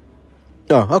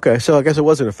 Oh, okay. So I guess it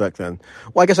was in effect then.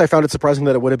 Well, I guess I found it surprising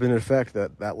that it would have been in effect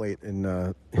that late in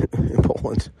in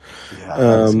Poland.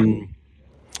 Yeah.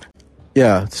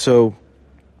 Yeah. So,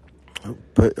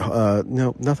 but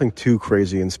no, nothing too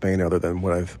crazy in Spain other than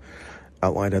what I've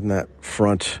outlined on that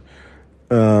front.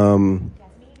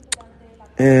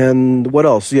 And what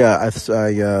else? Yeah,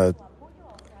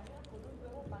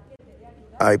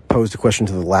 I posed a question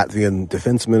to the Latvian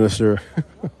defense minister,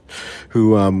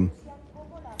 who,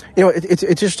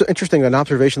 it's just interesting. An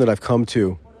observation that I've come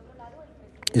to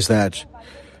is that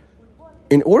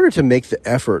in order to make the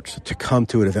effort to come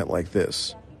to an event like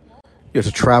this, you have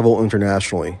to travel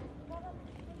internationally.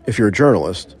 If you're a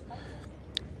journalist,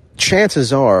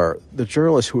 chances are the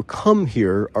journalists who come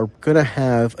here are going to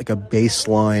have like a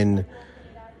baseline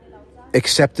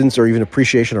acceptance or even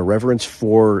appreciation or reverence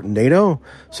for NATO.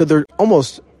 So they're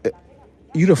almost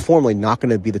uniformly not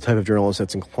going to be the type of journalist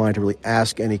that's inclined to really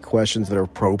ask any questions that are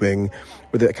probing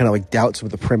or that kind of like doubts some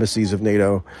of the premises of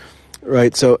NATO,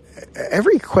 right? So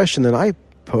every question that I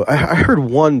heard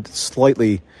one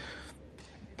slightly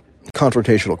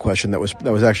confrontational question that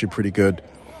was actually pretty good,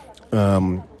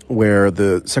 where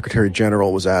the Secretary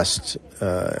General was asked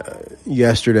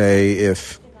yesterday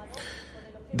if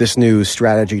this new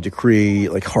strategy decree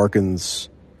like harkens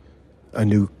a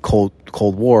new Cold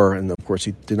War, and of course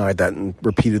he denied that and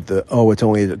repeated it's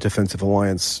only a defensive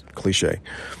alliance cliche.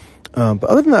 But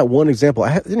other than that one example,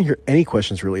 I didn't hear any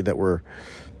questions really that were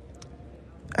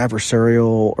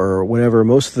adversarial or whatever.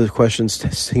 Most of the questions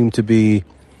seem to be,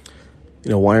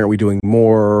 why aren't we doing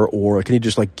more, or can you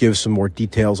just like give some more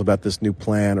details about this new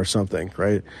plan or something,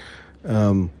 right?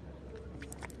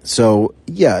 So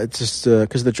yeah, it's just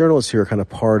because the journalists here are kind of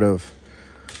part of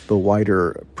the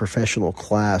wider professional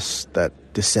class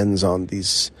that descends on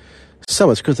these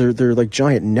summits because they're like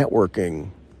giant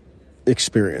networking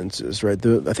experiences, right?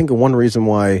 I think one reason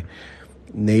why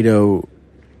NATO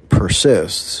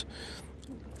persists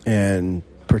and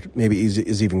maybe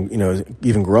is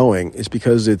even growing is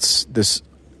because it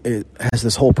has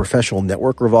this whole professional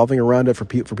network revolving around it for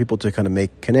people to kind of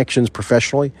make connections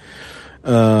professionally.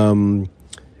 And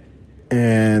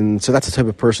so that's the type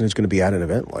of person who's going to be at an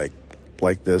event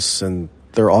like this, and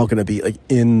they're all going to be like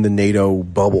in the NATO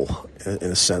bubble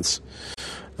in a sense.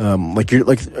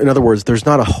 In other words, there's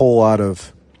not a whole lot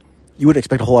of, you wouldn't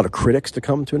expect a whole lot of critics to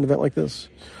come to an event like this,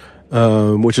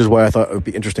 which is why I thought it would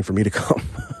be interesting for me to come.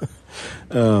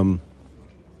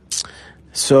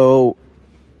 So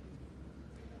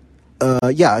I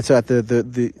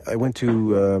went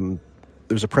to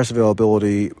there's a press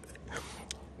availability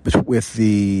with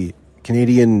the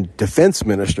Canadian defense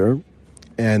minister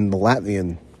and the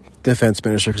Latvian defense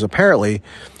minister, because apparently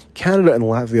Canada and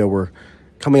Latvia were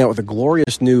coming out with a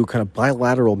glorious new kind of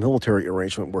bilateral military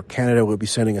arrangement where Canada would be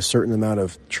sending a certain amount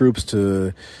of troops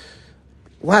to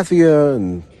Latvia,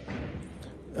 and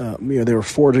they were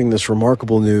forging this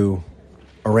remarkable new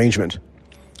arrangement.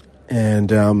 And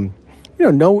no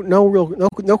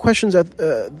questions at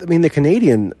the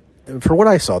Canadian, for what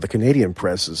I saw, the Canadian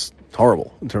press is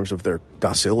horrible in terms of their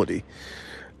docility.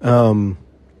 But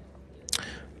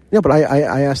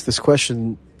I asked this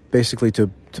question basically to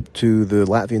the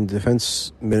Latvian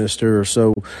defense minister,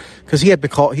 so because he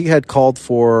had called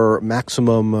for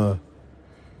maximum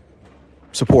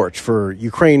support for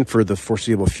Ukraine for the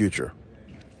foreseeable future.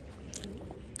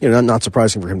 Not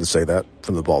surprising for him to say that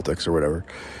from the Baltics or whatever.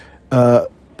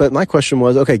 But my question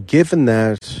was, okay, given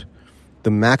that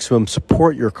the maximum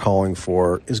support you're calling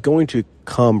for is going to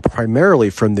come primarily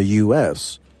from the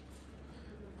U.S.,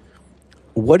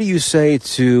 what do you say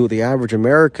to the average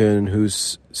American who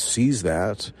sees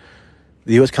that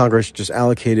the U.S. Congress just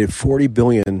allocated $40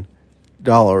 billion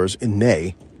in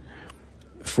May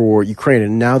for Ukraine,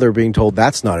 and now they're being told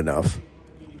that's not enough?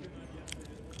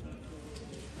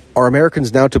 Are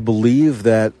Americans now to believe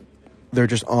that they're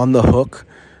just on the hook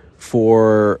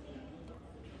for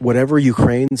whatever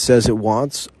Ukraine says it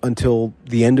wants until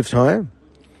the end of time?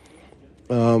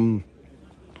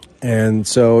 And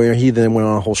so he then went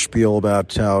on a whole spiel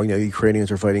about how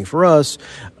Ukrainians are fighting for us,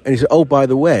 and he said, "Oh, by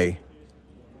the way,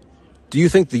 do you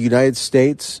think the United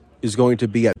States is going to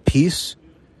be at peace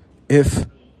if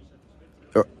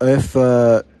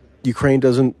Ukraine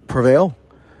doesn't prevail?"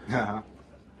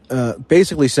 Uh-huh.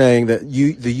 Basically saying that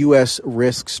the U.S.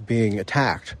 risks being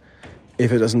attacked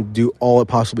if it doesn't do all it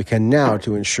possibly can now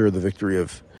to ensure the victory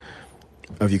of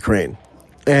Ukraine.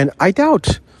 And I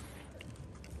doubt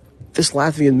this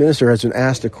Latvian minister has been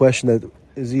asked a question that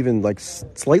is even like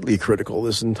slightly critical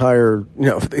this entire,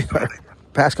 the entire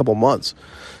past couple months.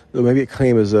 So maybe it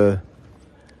came as a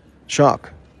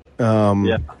shock.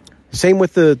 Same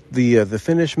with the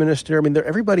Finnish minister. I mean,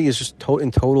 everybody is just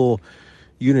in total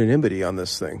unanimity on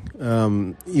this thing.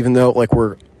 Even though like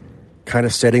we're kind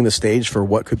of setting the stage for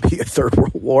what could be a third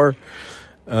world war.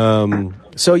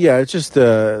 So yeah, it's just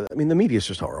the media is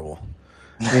just horrible.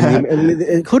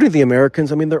 Including the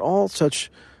Americans. I mean, they're all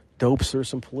such dopes. There's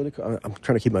some political. I'm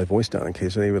trying to keep my voice down in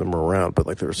case any of them are around. But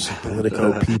like, there's some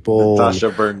Politico people,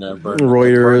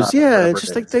 Reuters. Yeah, it's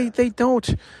just like they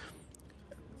don't.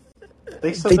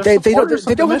 They don't.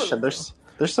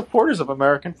 They're supporters of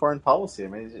American foreign policy. I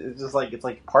mean, it's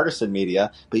like partisan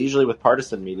media. But usually with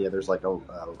partisan media, there's like a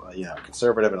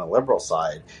conservative and a liberal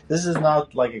side. This is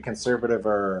not like a conservative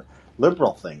or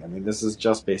liberal thing. I mean, this is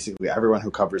just basically everyone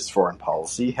who covers foreign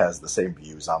policy has the same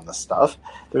views on this stuff.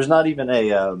 There's not even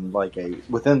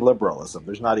within liberalism.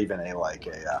 There's not even a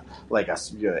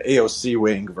AOC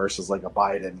wing versus like a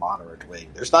Biden moderate wing.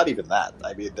 There's not even that.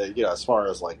 I mean, as far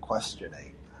as like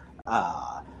questioning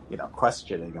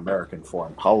American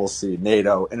foreign policy,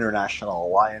 NATO, international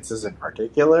alliances in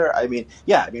particular. I mean,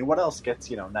 what else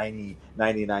gets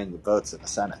 99 votes in the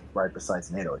Senate, right? Besides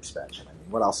NATO expansion. I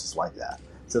mean, what else is like that?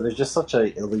 So there's just such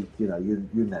a elite,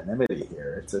 unanimity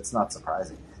here. It's not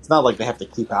surprising. It's not like they have to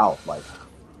keep out. Like,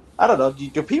 I don't know.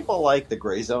 Do people like the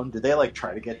gray zone? Do they like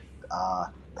try to get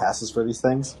passes for these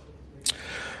things?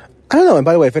 I don't know. And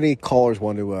by the way, if any callers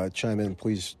want to chime in,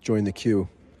 please join the queue.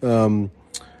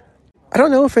 I don't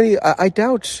know if any. I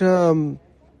doubt.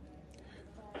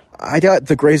 I doubt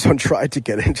the gray zone tried to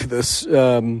get into this.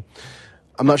 I'm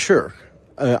not sure.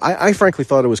 I frankly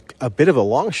thought it was a bit of a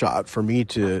long shot for me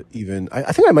to even.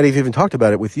 I think I might have even talked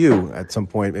about it with you at some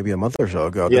point, maybe a month or so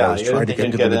ago. Yeah, I was trying to get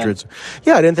into the Madrid.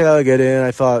 Yeah, I didn't think I would get in.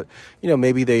 I thought,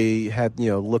 maybe they had,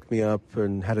 looked me up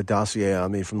and had a dossier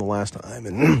on me from the last time,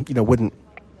 and wouldn't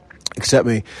accept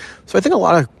me. So I think a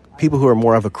lot of people who are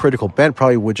more of a critical bent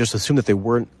probably would just assume that they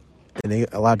weren't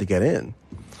allowed to get in.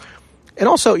 And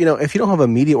also, if you don't have a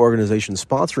media organization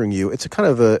sponsoring you, it's a kind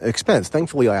of an expense.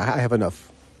 Thankfully, I have enough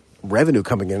revenue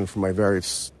coming in from my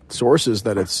various sources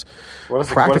that it's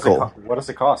practical. What does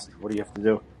it cost? What do you have to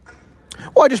do?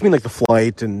 Well, I just mean like the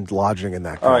flight and lodging and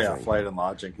that kind of thing. Flight and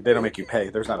lodging. They don't make you pay.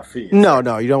 There's not a fee. No,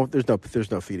 you don't. There's no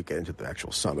fee to get into the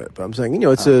actual summit. But I'm saying,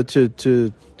 it's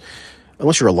to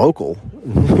unless you're a local,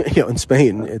 in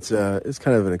Spain, it's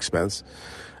kind of an expense.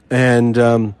 And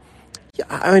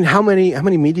I mean, how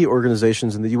many media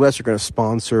organizations in the U.S. are going to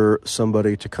sponsor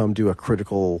somebody to come do a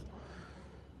critical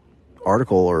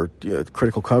article or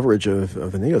critical coverage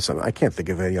of the NATO summit? I can't think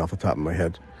of any off the top of my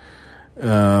head.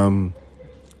 And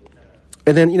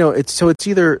then it's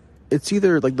either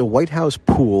like the White House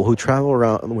pool who travel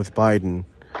around with Biden,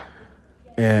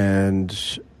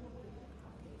 and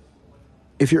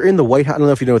if you're in the White House, I don't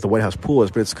know if you know what the White House pool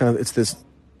is, but it's this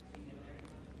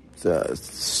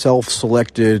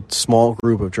self-selected small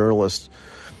group of journalists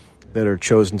that are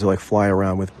chosen to like fly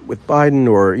around with Biden,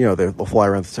 or they'll fly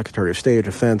around the Secretary of State,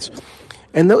 Defense,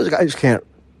 and those guys can't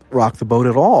rock the boat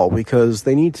at all because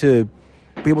they need to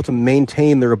be able to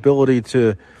maintain their ability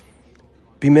to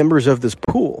be members of this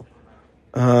pool.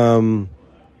 So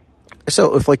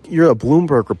if like you're a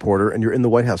Bloomberg reporter and you're in the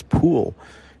White House pool,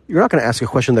 you're not going to ask a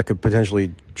question that could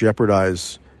potentially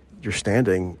jeopardize your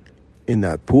standing in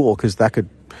that pool, because that could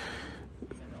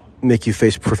make you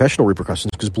face professional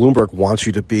repercussions, because Bloomberg wants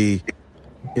you to be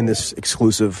in this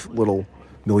exclusive little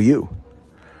milieu.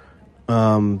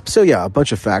 So yeah, a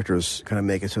bunch of factors kind of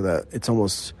make it so that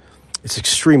it's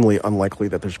extremely unlikely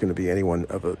that there's going to be anyone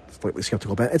of a slightly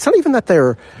skeptical bent. It's not even that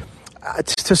they're,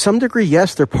 to some degree,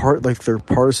 yes, they're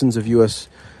partisans of U.S.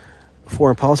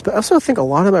 foreign policy, but I also think a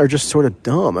lot of them are just sort of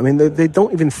dumb. I mean, they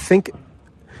don't even think,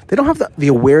 they don't have the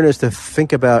awareness to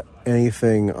think about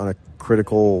anything on a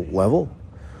critical level.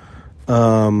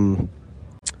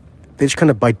 They just kind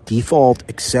of by default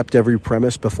accept every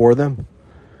premise before them.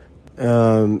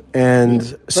 And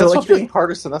that's so what being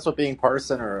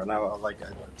partisan, or like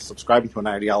subscribing to an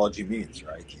ideology means,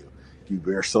 right? You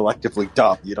are selectively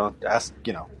dumb. You don't ask,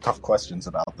 tough questions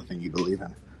about the thing you believe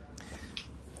in.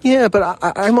 Yeah, but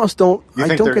I almost don't. Do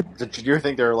you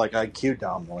think they're like IQ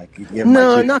dumb? Like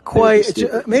no, not quite.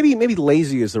 Maybe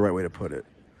lazy is the right way to put it.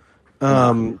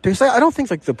 Because I don't think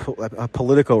like a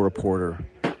Politico reporter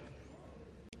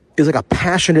is like a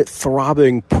passionate,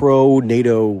 throbbing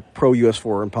pro-NATO, pro-U.S.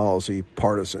 foreign policy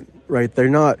partisan, right? They're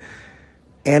not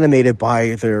animated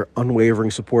by their unwavering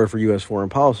support for U.S. foreign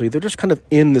policy. They're just kind of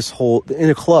in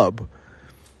a club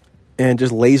and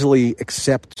just lazily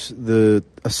accept the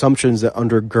assumptions that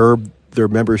undergird their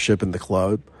membership in the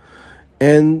club.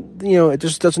 And, it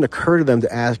just doesn't occur to them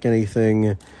to ask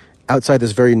anything outside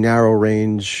this very narrow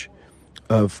range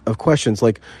of questions.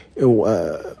 Like,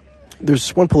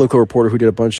 there's one political reporter who did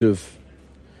a bunch of,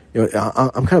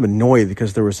 I'm kind of annoyed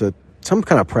because there was some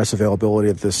kind of press availability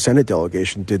that the Senate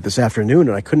delegation did this afternoon,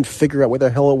 and I couldn't figure out where the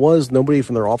hell it was. Nobody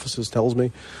from their offices tells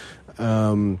me.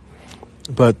 But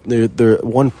this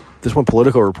one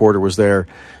political reporter was there,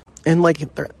 and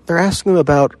like they're asking them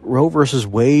about Roe versus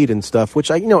Wade and stuff, which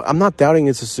I'm not doubting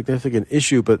it's a significant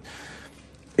issue, but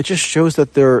it just shows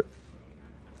that they're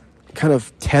kind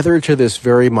of tethered to this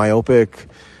very myopic,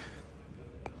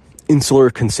 insular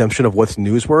conception of what's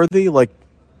newsworthy. Like,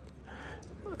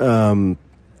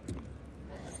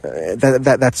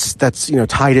 that's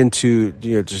tied into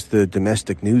just the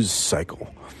domestic news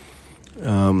cycle,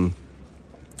 and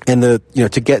to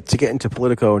get into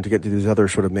Politico and to get to these other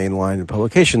sort of mainline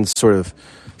publications sort of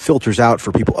filters out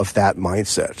for people of that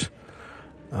mindset.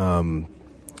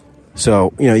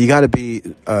 So you got to be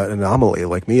an anomaly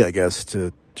like me, I guess,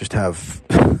 to just have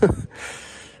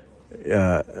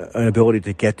an ability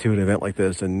to get to an event like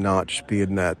this and not just be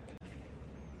in that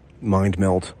mind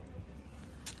melt.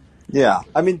 Yeah,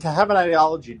 I mean, to have an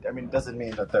ideology, doesn't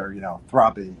mean that they're,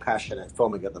 throbbing, passionate,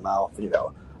 foaming at the mouth,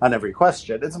 on every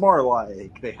question. It's more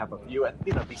like they have a view, and,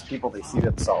 these people, they see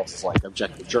themselves as, like,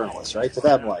 objective journalists, right? To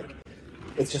them, like,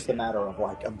 it's just a matter of,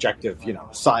 like, objective,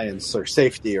 science or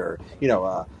safety or,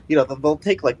 they'll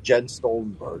take, like, Jens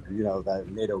Stoltenberg, that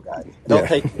NATO guy. They'll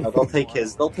take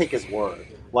his word.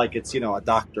 Like it's a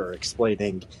doctor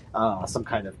explaining some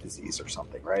kind of disease or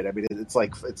something, right? I mean, it's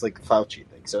like the Fauci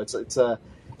thing. So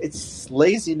it's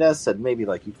laziness and maybe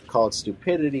like you could call it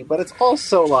stupidity, but it's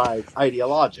also like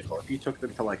ideological. If you took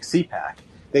them to like CPAC,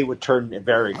 they would turn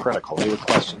very critical. They would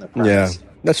question the premise. Yeah,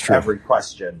 that's true. Every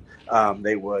question.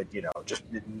 They would, just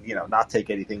not take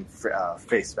anything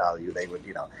face value. They would,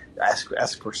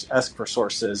 ask for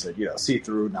sources and see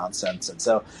through nonsense. And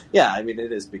so, yeah, I mean,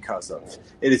 it is because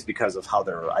of how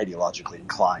they're ideologically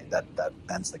inclined that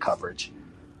ends the coverage.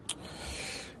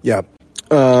 Yeah.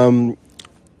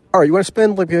 All right, you want to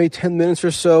spend like maybe 10 minutes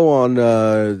or so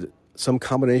on some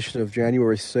combination of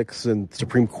January 6th and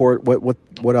Supreme Court?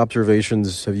 What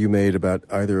observations have you made about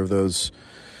either of those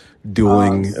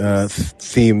dueling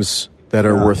themes that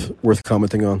are worth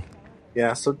commenting on?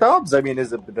 Yeah, so Dobbs, I mean,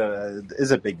 is a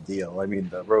big deal. I mean,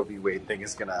 the Roe v. Wade thing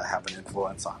is going to have an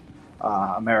influence on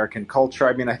American culture.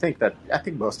 I mean, I think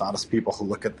most honest people who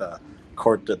look at the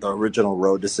original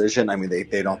Roe decision, I mean,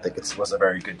 they don't think it was a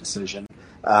very good decision.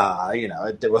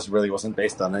 It wasn't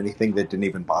based on anything. They didn't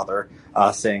even bother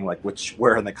saying like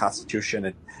where in the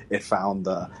Constitution it found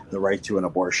the right to an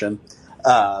abortion.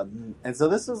 And so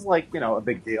this is like, a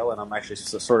big deal, and I'm actually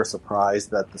sort of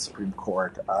surprised that the Supreme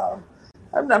Court,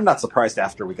 I'm not surprised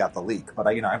after we got the leak, but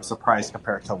I'm surprised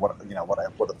compared to what I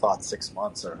would have thought 6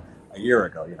 months or a year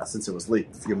ago, since it was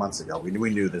leaked a few months ago. We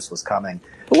knew this was coming.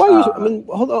 But why are you,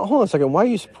 hold on a second. Why are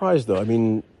you surprised though? I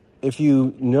mean, if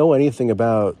you know anything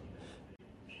about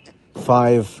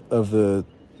 5 of the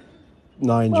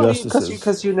 9 justices,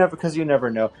 because you never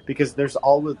know, because there's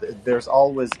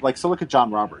always like, so look at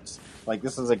John Roberts. Like,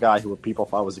 this is a guy who people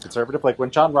thought was a conservative. Like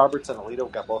when John Roberts and Alito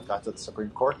both got to the Supreme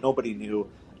Court, nobody knew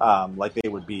like they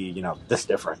would be this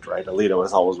different, right? Alito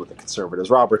is always with the conservatives.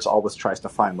 Roberts always tries to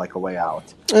find like a way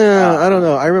out. I don't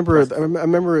know. I remember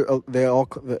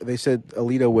they said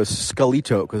Alito was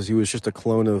Scalito because he was just a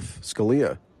clone of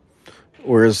Scalia,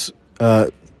 whereas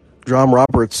John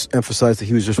Roberts emphasized that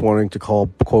he was just wanting to call,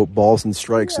 quote, balls and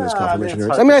strikes in his confirmation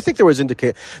hearings. I mean, I think there was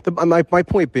my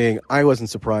point being, I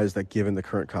wasn't surprised that given the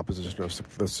current composition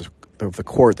of the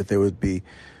court that they would be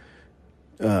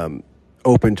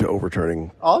open to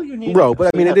overturning Roe.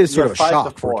 But I mean, it is sort of a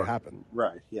shock for it to happen.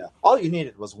 Right, yeah. All you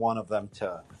needed was one of them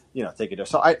to, take it.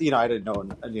 So I didn't know,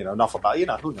 enough about,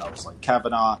 who knows, like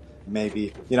Kavanaugh,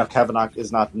 maybe. Kavanaugh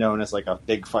is not known as like a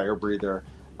big fire breather.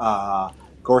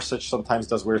 Gorsuch sometimes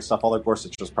does weird stuff, although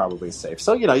Gorsuch was probably safe.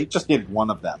 So, you just needed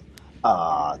one of them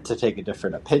to take a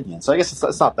different opinion. So I guess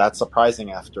it's not that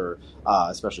surprising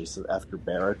especially after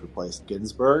Barrett replaced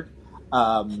Ginsburg.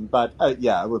 But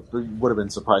it would have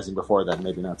been surprising before then.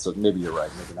 Maybe not. So maybe you're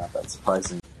right. Maybe not that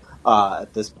surprising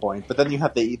at this point. But then you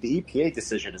have the EPA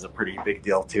decision is a pretty big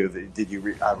deal too. Did you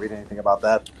read anything about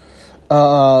that?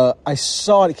 I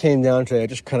saw it came down to it. I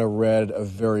just kind of read a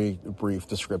very brief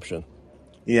description.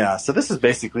 Yeah, so this is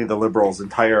basically the liberals'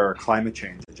 entire climate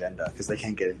change agenda because they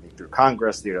can't get anything through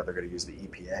Congress. They're going to use the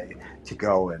EPA to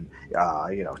go and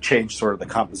change sort of the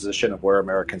composition of where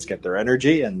Americans get their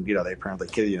energy, and they apparently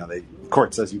the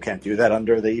court says you can't do that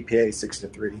under the EPA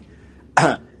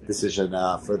 6-3 decision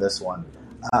for this one.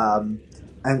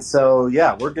 And so,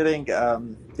 yeah, we're getting,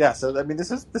 yeah. So, I mean,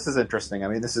 this is interesting. I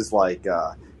mean, this is like,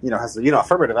 has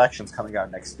affirmative actions coming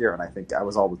out next year, and I think that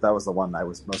was the one I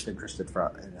was most interested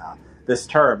in this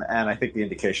term, and I think the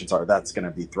indications are that's going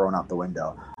to be thrown out the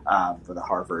window for the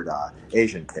Harvard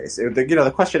Asian case.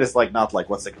 The question is like not like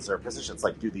what's the conservative position. It's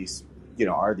like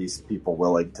are these people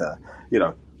willing to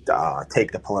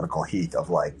take the political heat of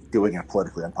like doing a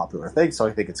politically unpopular thing? So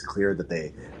I think it's clear that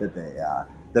they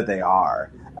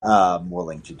are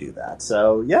willing to do that.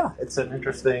 So yeah, it's an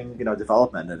interesting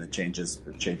development, and it changes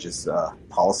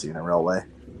policy in a real way.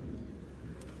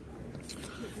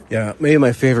 Yeah, maybe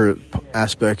my favorite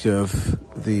aspect of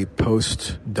the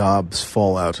post-Dobbs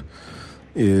fallout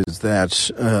is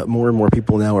that more and more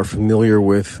people now are familiar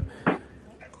with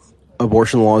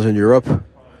abortion laws in Europe.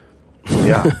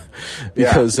 Yeah,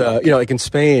 because like in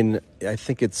Spain, I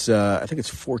think it's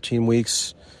 14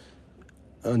 weeks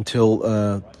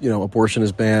until abortion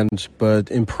is banned,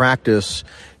 but in practice,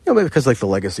 maybe because like the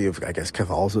legacy of I guess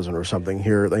Catholicism or something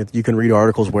here, like, you can read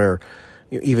articles where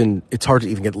even it's hard to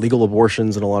even get legal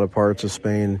abortions in a lot of parts of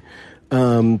Spain.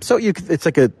 So it's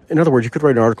like in other words, you could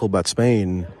write an article about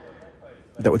Spain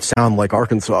that would sound like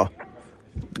Arkansas.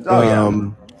 Oh yeah.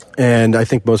 And I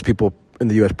think most people in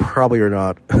the U.S. probably are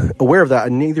not aware of that,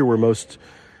 and neither were most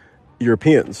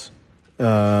Europeans.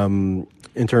 In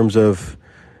terms of,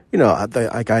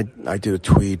 I did a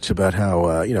tweet about how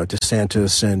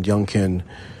DeSantis and Youngkin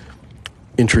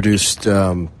introduced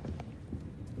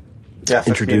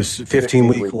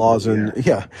 15-week laws in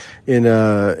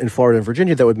Florida and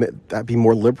Virginia that would be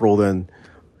more liberal than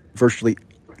virtually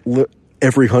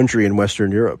every country in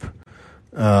Western Europe.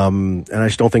 And I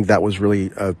just don't think that was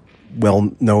really a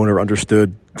well-known or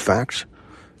understood fact.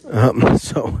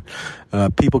 So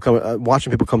watching people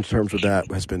come to terms with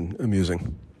that has been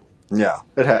amusing. Yeah,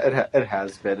 it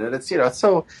has been, and it's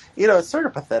so it's sort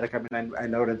of pathetic. I mean, I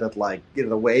noted that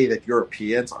the way that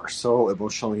Europeans are so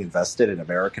emotionally invested in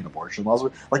American abortion laws,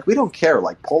 like we don't care.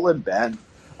 Like Poland banned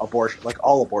abortion, like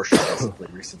all abortion basically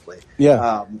recently.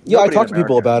 Yeah, I talked to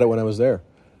people about it when I was there.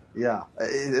 Yeah,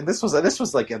 this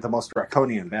was like the most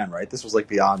draconian ban, right? This was like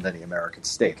beyond any American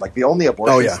state. Like the only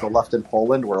abortions still left in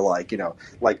Poland were like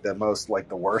the most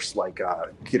the worst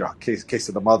case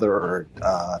of the mother or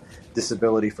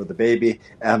disability for the baby,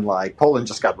 and like Poland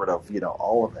just got rid of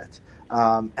all of it.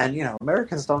 And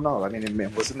Americans don't know. I mean,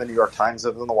 it was in the New York Times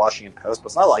and in the Washington Post, but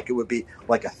it's not like it would be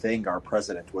like a thing our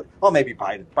president would. Well, maybe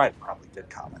Biden probably did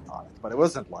comment on it, but it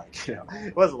wasn't like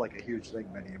it wasn't like a huge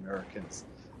thing many Americans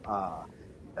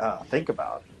think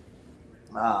about.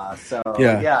 Well,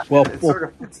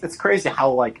 it's crazy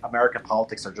how like American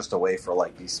politics are just a way for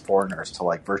like these foreigners to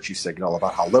like virtue signal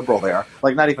about how liberal they are,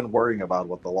 like not even worrying about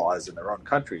what the law is in their own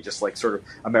country. Just like sort of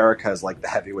America is like the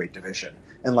heavyweight division,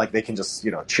 and like they can just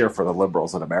cheer for the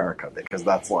liberals in America because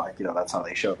that's like that's how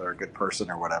they show they're a good person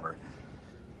or whatever.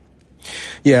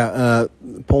 Yeah,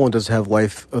 Poland does have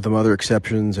life of the mother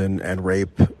exceptions and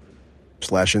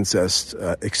rape/incest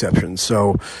exceptions.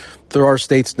 So there are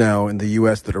states now in the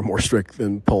U.S. that are more strict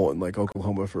than Poland, like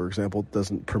Oklahoma, for example,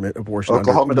 doesn't permit abortion.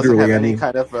 Oklahoma doesn't have any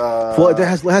kind of... well, it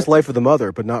has life of the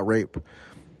mother, but not rape.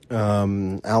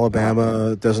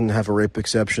 Alabama doesn't have a rape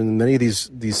exception. Many of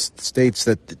these states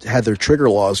that had their trigger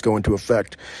laws go into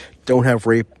effect don't have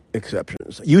rape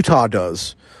exceptions. Utah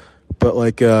does, but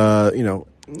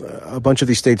a bunch of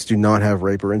these states do not have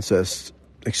rape or incest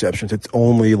exceptions. It's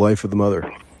only life of the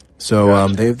mother. So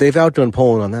they've outdone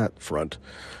Poland on that front.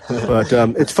 But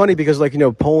it's funny because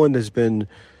Poland has been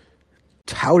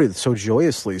touted so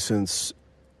joyously since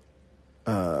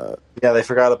they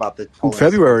forgot about the Poland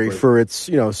February for its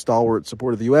stalwart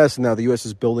support of the U.S. and now the U.S.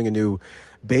 is building a new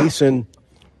base in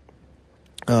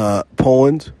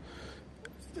Poland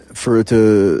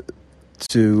to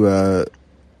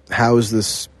house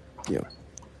this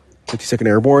 52nd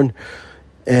Airborne,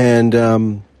 and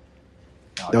that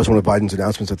was one of Biden's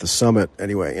announcements at the summit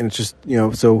anyway. And it's just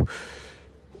so.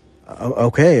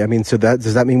 Okay, I mean, so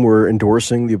does that mean we're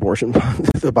endorsing the abortion?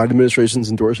 The Biden administration's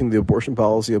endorsing the abortion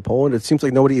policy of Poland? It seems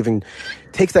like nobody even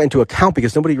takes that into account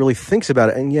because nobody really thinks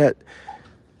about it, and yet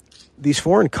these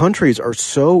foreign countries are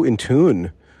so in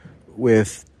tune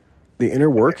with the inner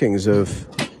workings of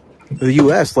the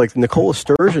U.S. Like Nicola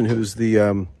Sturgeon, who's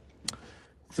the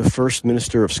first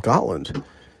minister of Scotland,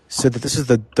 said that this is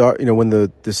the dark. When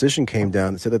the decision came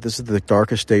down, it said that this is the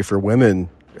darkest day for women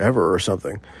ever, or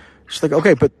something. She's like,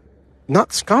 okay, but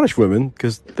not Scottish women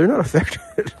because they're not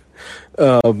affected.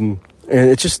 And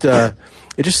it just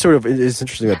sort of is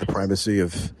interesting that the primacy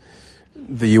of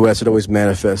the U.S. it always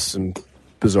manifests in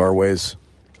bizarre ways.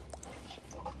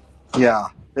 Yeah,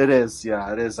 it is.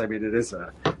 Yeah, it is. I mean, it is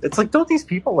It's like, don't these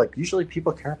people, like, usually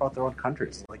people care about their own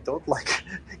countries. Like, don't, like,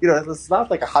 it's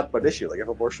not like a hot button issue. Like, if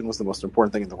abortion was the most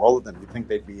important thing in the world, then we'd think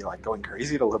they'd be, like, going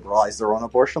crazy to liberalize their own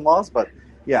abortion laws. But,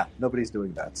 yeah, nobody's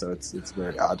doing that. So it's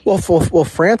very odd. Well,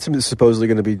 France is supposedly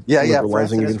going to be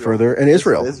liberalizing even further. And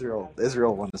Israel.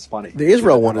 Israel one is funny. The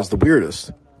Israel one is the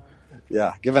weirdest.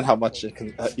 Yeah, given how much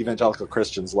evangelical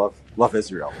Christians love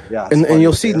Israel. Yeah. And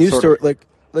you'll see news story,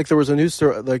 like there was a news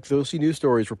story, like you'll see news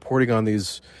stories reporting on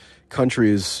these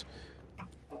countries'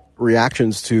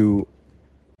 reactions to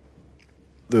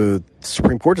the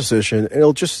Supreme Court decision, and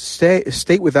it'll just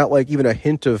state without like even a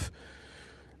hint of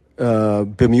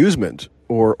bemusement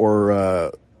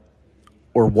or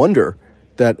wonder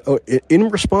that in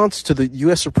response to the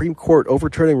U.S. Supreme Court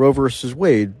overturning Roe versus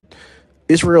Wade,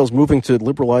 Israel is moving to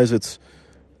liberalize its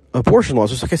abortion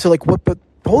laws. It's like I said, like what? But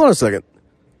hold on a second.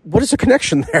 What is the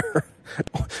connection there?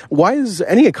 Why is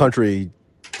any country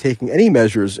taking any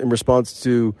measures in response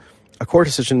to a court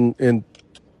decision in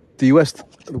the U.S.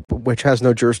 which has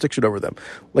no jurisdiction over them?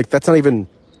 Like, that's not even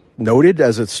noted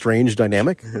as a strange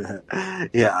dynamic.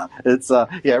 Yeah,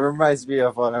 it reminds me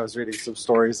of when I was reading some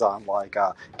stories on like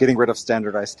getting rid of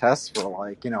standardized tests for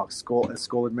like school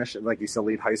admission, like these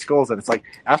elite high schools, and it's like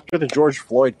after the George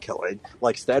Floyd killing,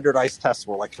 like standardized tests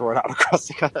were like thrown out across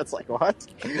the country. It's like, what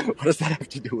does that have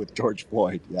to do with George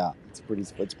Floyd? Yeah, it's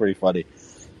pretty funny.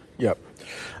 Yep.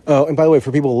 And by the way,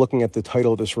 for people looking at the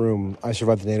title of this room, I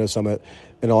survived the NATO summit,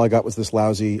 and all I got was this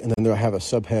lousy, and then I have a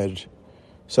subheadline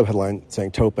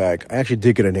saying tote bag. I actually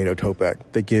did get a NATO tote bag.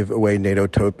 They give away NATO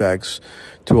tote bags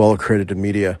to all accredited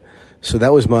media. So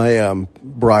that was my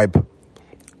bribe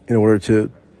in order to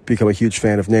become a huge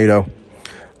fan of NATO.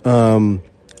 One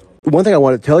thing I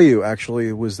want to tell you,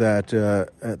 actually, was that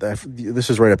this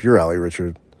is right up your alley,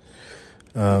 Richard.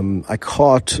 I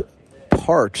caught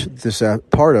part of this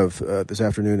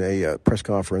afternoon a press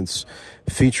conference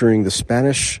featuring the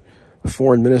Spanish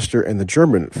foreign minister and the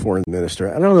German foreign minister.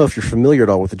 I don't know if you're familiar at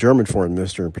all with the German foreign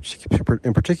minister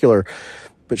in particular,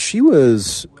 but she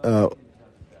was was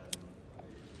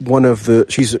the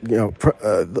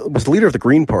leader of the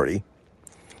Green Party.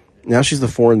 Now she's the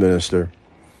foreign minister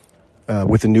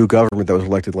with the new government that was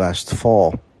elected last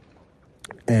fall,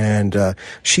 and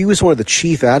she was one of the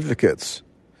chief advocates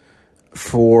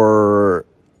for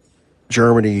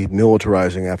Germany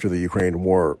militarizing after the Ukraine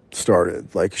war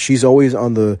started. Like, she's always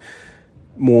on the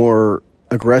more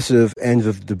aggressive end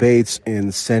of the debates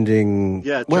in sending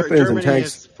weapons and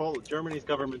tanks. Germany's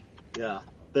government,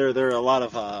 there are a lot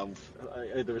of.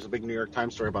 There was a big New York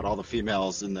Times story about all the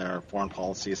females in their foreign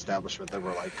policy establishment that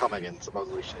were like coming and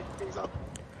supposedly shaking things up.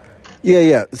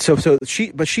 Yeah. So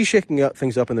she's shaking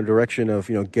things up in the direction of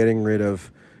getting rid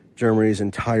of Germany's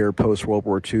entire post-World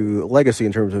War II legacy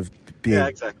in terms of being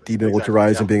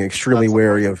demilitarized and being extremely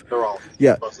wary of. They're all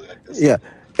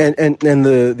and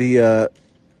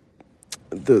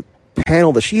the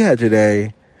panel that she had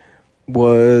today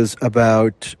was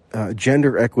about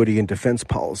gender equity in defense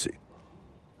policy.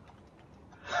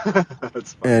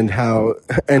 and how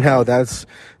that's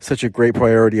such a great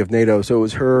priority of NATO. So it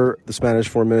was her, the Spanish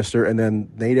foreign minister, and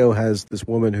then NATO has this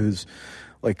woman who's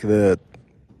like the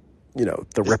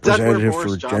representative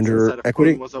for gender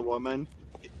equity. Was a woman.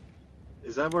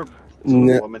 Is that where?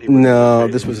 No,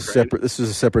 this was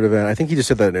a separate event. I think he just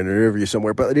said that in an interview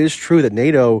somewhere. But it is true that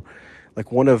NATO,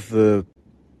 like, one of the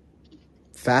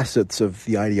facets of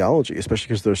the ideology, especially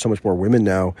because there's so much more women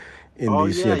now in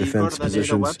these defense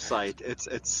positions. NATO website.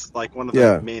 It's like one of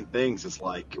the main things is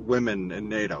like women in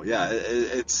NATO. Yeah,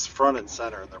 it's front and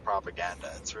center in their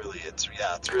propaganda. It's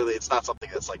not something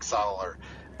that's like subtle or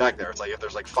back there. It's like if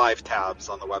there's like 5 tabs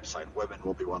on the website, women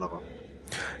will be one of them.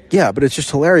 Yeah, but it's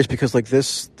just hilarious because like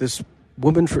this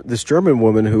German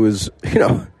woman who is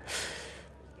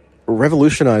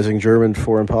revolutionizing German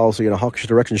foreign policy in a hawkish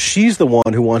direction. She's the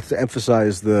one who wants to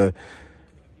emphasize the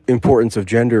importance of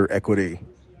gender equity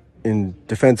in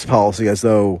defense policy, as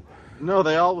though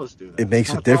they always do that. It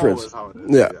makes a difference.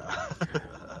 Yeah.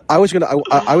 I was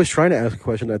trying to ask a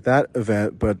question at that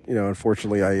event, but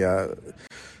unfortunately I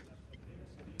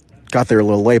got there a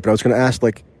little late. But I was going to ask,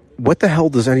 like, what the hell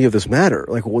does any of this matter?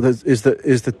 Like, is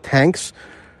the tanks?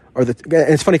 And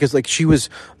it's funny because like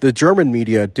the German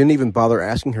media didn't even bother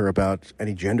asking her about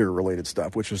any gender related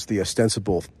stuff, which was the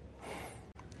ostensible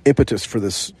impetus for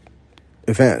this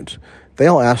event. They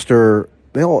all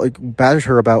badgered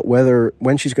her about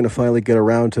when she's going to finally get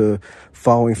around to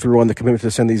following through on the commitment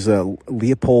to send these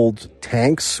Leopold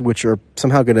tanks, which are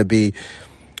somehow going to be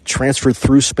transferred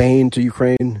through Spain to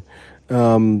Ukraine.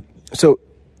 So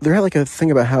they had like a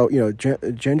thing about how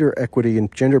gender equity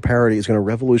and gender parity is going to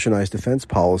revolutionize defense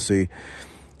policy,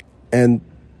 and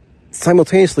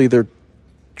simultaneously they're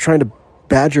trying to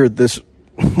badger this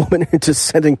woman into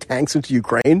sending tanks into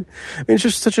Ukraine. I mean, it's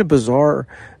just such a bizarre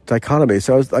dichotomy.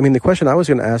 So, the question I was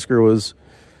going to ask her was,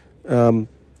 do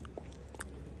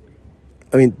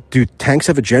tanks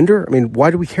have a gender? I mean,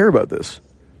 why do we care about this?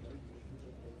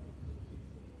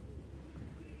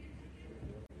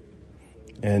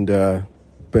 And,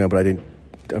 but I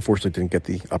unfortunately didn't get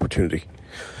the opportunity.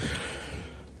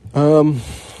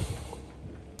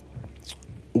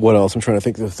 What else? I'm trying to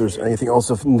think if there's anything else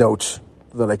of note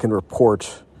that I can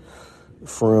report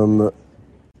from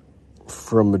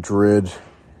Madrid.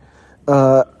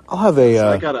 I'll have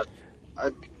a.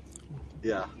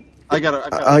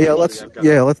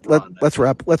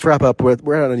 Let's wrap up. We're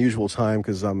at an unusual time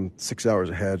because I'm 6 hours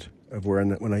ahead of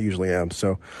when I usually am.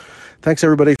 So, thanks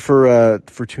everybody for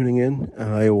tuning in.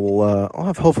 I'll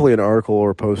have hopefully an article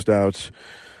or post out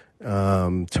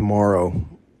tomorrow,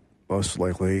 most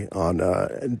likely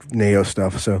on NATO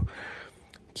stuff. So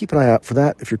keep an eye out for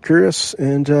that if you're curious,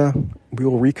 and we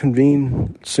will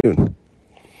reconvene soon.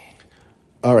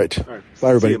 All right. Bye,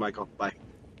 everybody. See you, Michael. Bye.